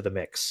Page into the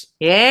mix.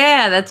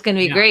 Yeah, that's going to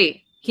be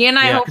great. He and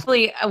I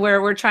hopefully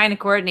we're trying to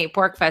coordinate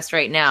Pork Fest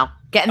right now,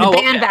 getting the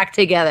band back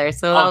together.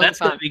 So that's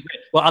going to be great.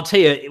 Well, I'll tell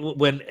you,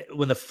 when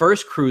the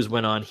first cruise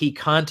went on, he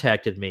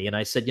contacted me and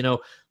I said,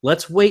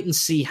 let's wait and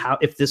see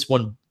if this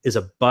one is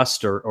a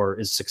bust or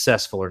is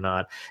successful or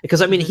not.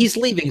 Because I mean, he's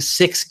leaving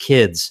 6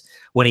 kids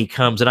when he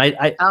comes, and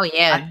I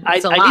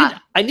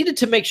needed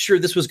to make sure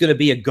this was going to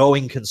be a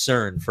going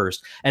concern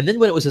first. And then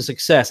when it was a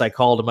success, I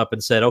called him up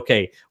and said,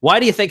 "Okay, why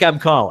do you think I'm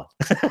calling?"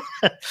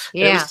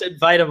 It was to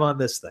invite him on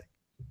this thing.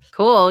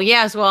 Cool.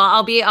 Yes. Well,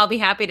 I'll be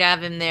happy to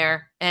have him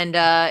there, and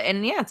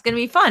yeah, it's gonna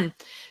be fun.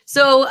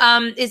 So,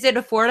 is it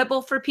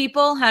affordable for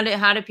people? How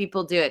do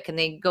people do it? Can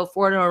they go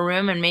forward to a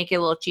room and make it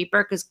a little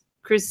cheaper? Because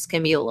cruises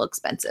can be a little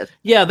expensive.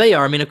 Yeah, they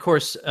are. I mean, of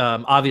course,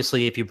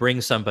 obviously, if you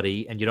bring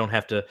somebody and you don't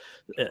have to,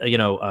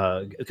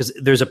 because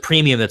there's a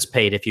premium that's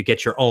paid if you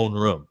get your own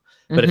room.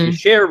 But if you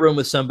share a room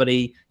with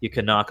somebody, you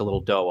can knock a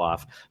little dough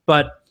off.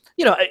 But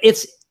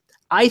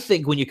I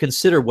think when you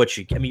consider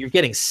you're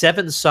getting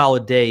 7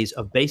 solid days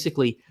of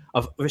basically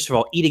first of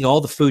all, eating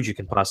all the food you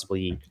can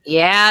possibly eat.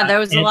 Yeah, there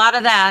was a lot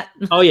of that.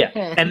 Oh yeah,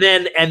 and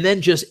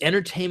then just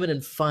entertainment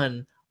and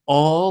fun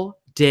all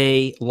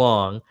day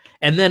long.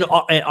 And then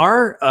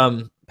our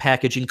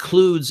package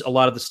includes a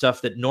lot of the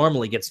stuff that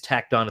normally gets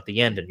tacked on at the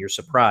end, and you're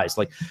surprised.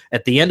 Like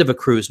at the end of a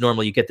cruise,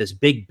 normally you get this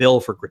big bill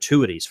for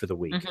gratuities for the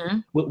week.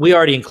 We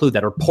already include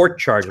that, or port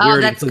charge.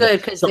 That's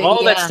good. So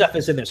all that stuff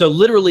is in there. So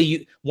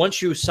literally,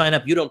 once you sign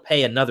up, you don't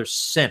pay another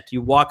cent.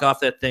 You walk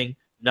off that thing,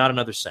 not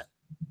another cent.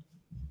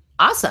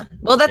 Awesome.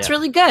 Well, that's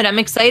really good. I'm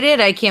excited.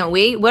 I can't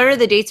wait. What are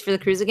the dates for the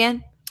cruise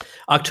again?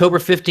 October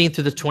 15th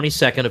to the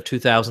 22nd of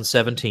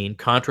 2017.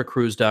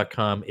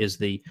 ContraCruise.com is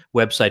the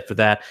website for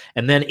that.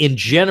 And then in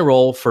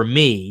general, for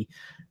me,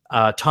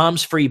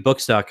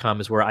 Tom'sFreeBooks.com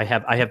is where I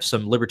have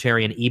some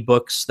libertarian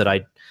ebooks that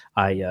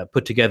I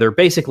put together,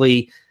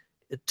 basically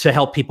to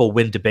help people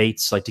win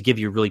debates, like to give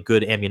you really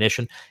good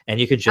ammunition. And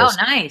you can just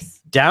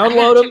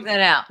download them. Check that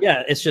out.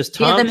 Yeah, it's just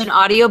Do you have them in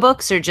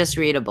audiobooks or just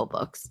readable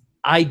books?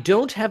 I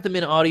don't have them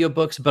in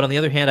audiobooks, but on the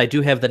other hand, I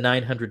do have the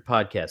 900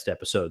 podcast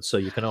episodes, so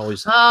you can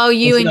always. Oh,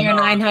 you and your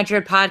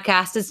 900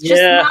 podcasts. It's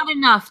just not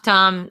enough,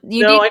 Tom.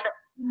 You need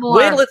more.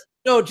 Wait,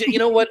 you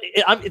know what?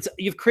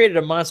 You've created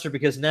a monster,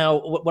 because now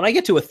when I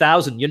get to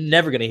 1,000, you're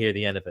never going to hear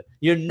the end of it.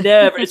 You're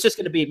never. It's just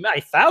going to be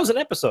 1,000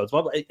 episodes.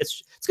 Well,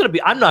 it's going to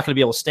be. I'm not going to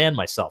be able to stand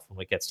myself when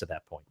it gets to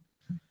that point.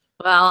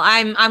 Well,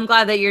 I'm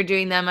glad that you're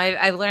doing them.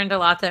 I've learned a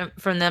lot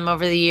from them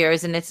over the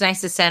years, and it's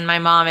nice to send my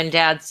mom and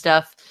dad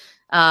stuff.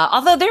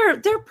 Although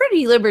they're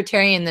pretty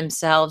libertarian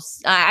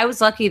themselves. I was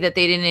lucky that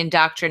they didn't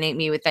indoctrinate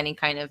me with any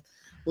kind of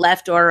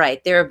left or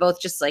right. They were both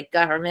just like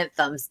government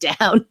thumbs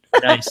down.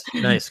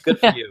 Nice. Good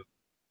for you.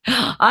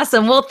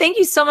 Awesome. Well, thank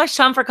you so much,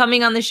 Tom, for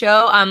coming on the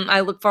show. I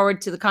look forward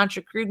to the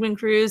Contra Krugman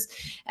cruise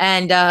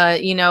and,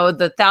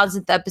 the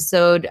 1,000th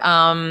episode.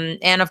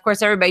 And of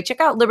course, everybody check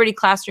out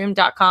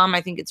libertyclassroom.com.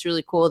 I think it's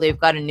really cool. They've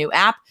got a new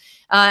app.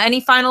 Any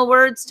final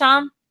words,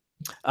 Tom?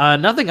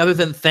 Nothing other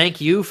than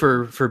thank you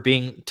for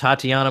being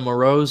Tatiana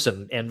Moroz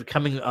and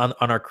coming on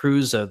our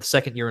cruise the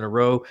 2nd year in a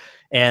row.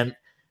 And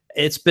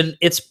it's been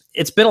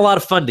a lot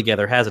of fun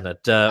together, hasn't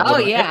it?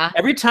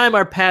 Every time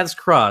our paths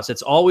cross,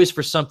 it's always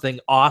for something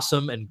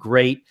awesome and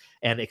great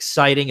and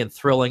exciting and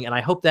thrilling. And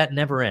I hope that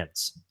never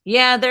ends.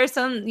 Yeah, there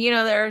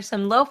are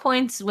some low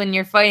points when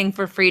you're fighting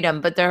for freedom,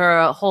 but there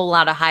are a whole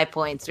lot of high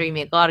points where you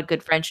make a lot of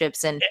good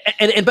friendships and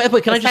by the way,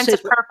 can I just say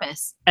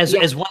purpose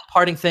as one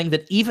parting thing,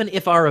 that even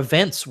if our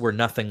events were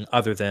nothing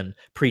other than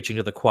preaching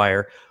to the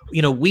choir,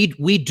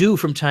 we do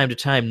from time to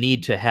time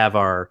need to have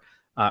our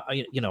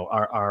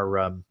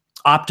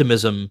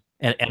optimism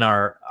and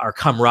our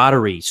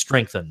camaraderie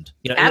strengthened.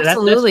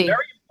 Absolutely, that's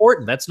very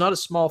important. That's not a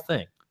small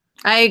thing.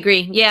 I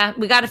agree. Yeah,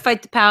 we got to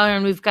fight the power,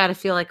 and we've got to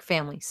feel like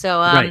family. So,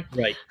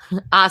 right.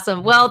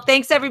 Awesome. Well,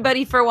 thanks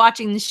everybody for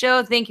watching the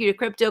show. Thank you to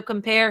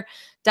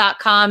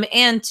CryptoCompare.com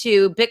and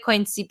to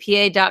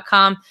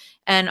BitcoinCPA.com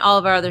and all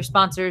of our other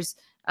sponsors.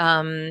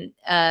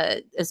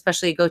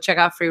 Especially go check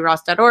out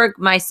freeross.org,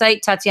 my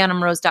site,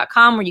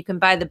 TatianaMoroz.com, where you can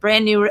buy the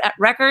brand new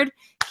record,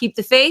 Keep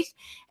the Faith,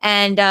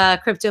 and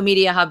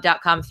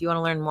CryptoMediaHub.com if you want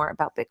to learn more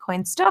about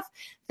Bitcoin stuff.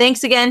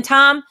 Thanks again,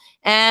 Tom,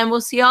 and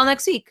we'll see you all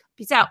next week.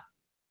 Peace out.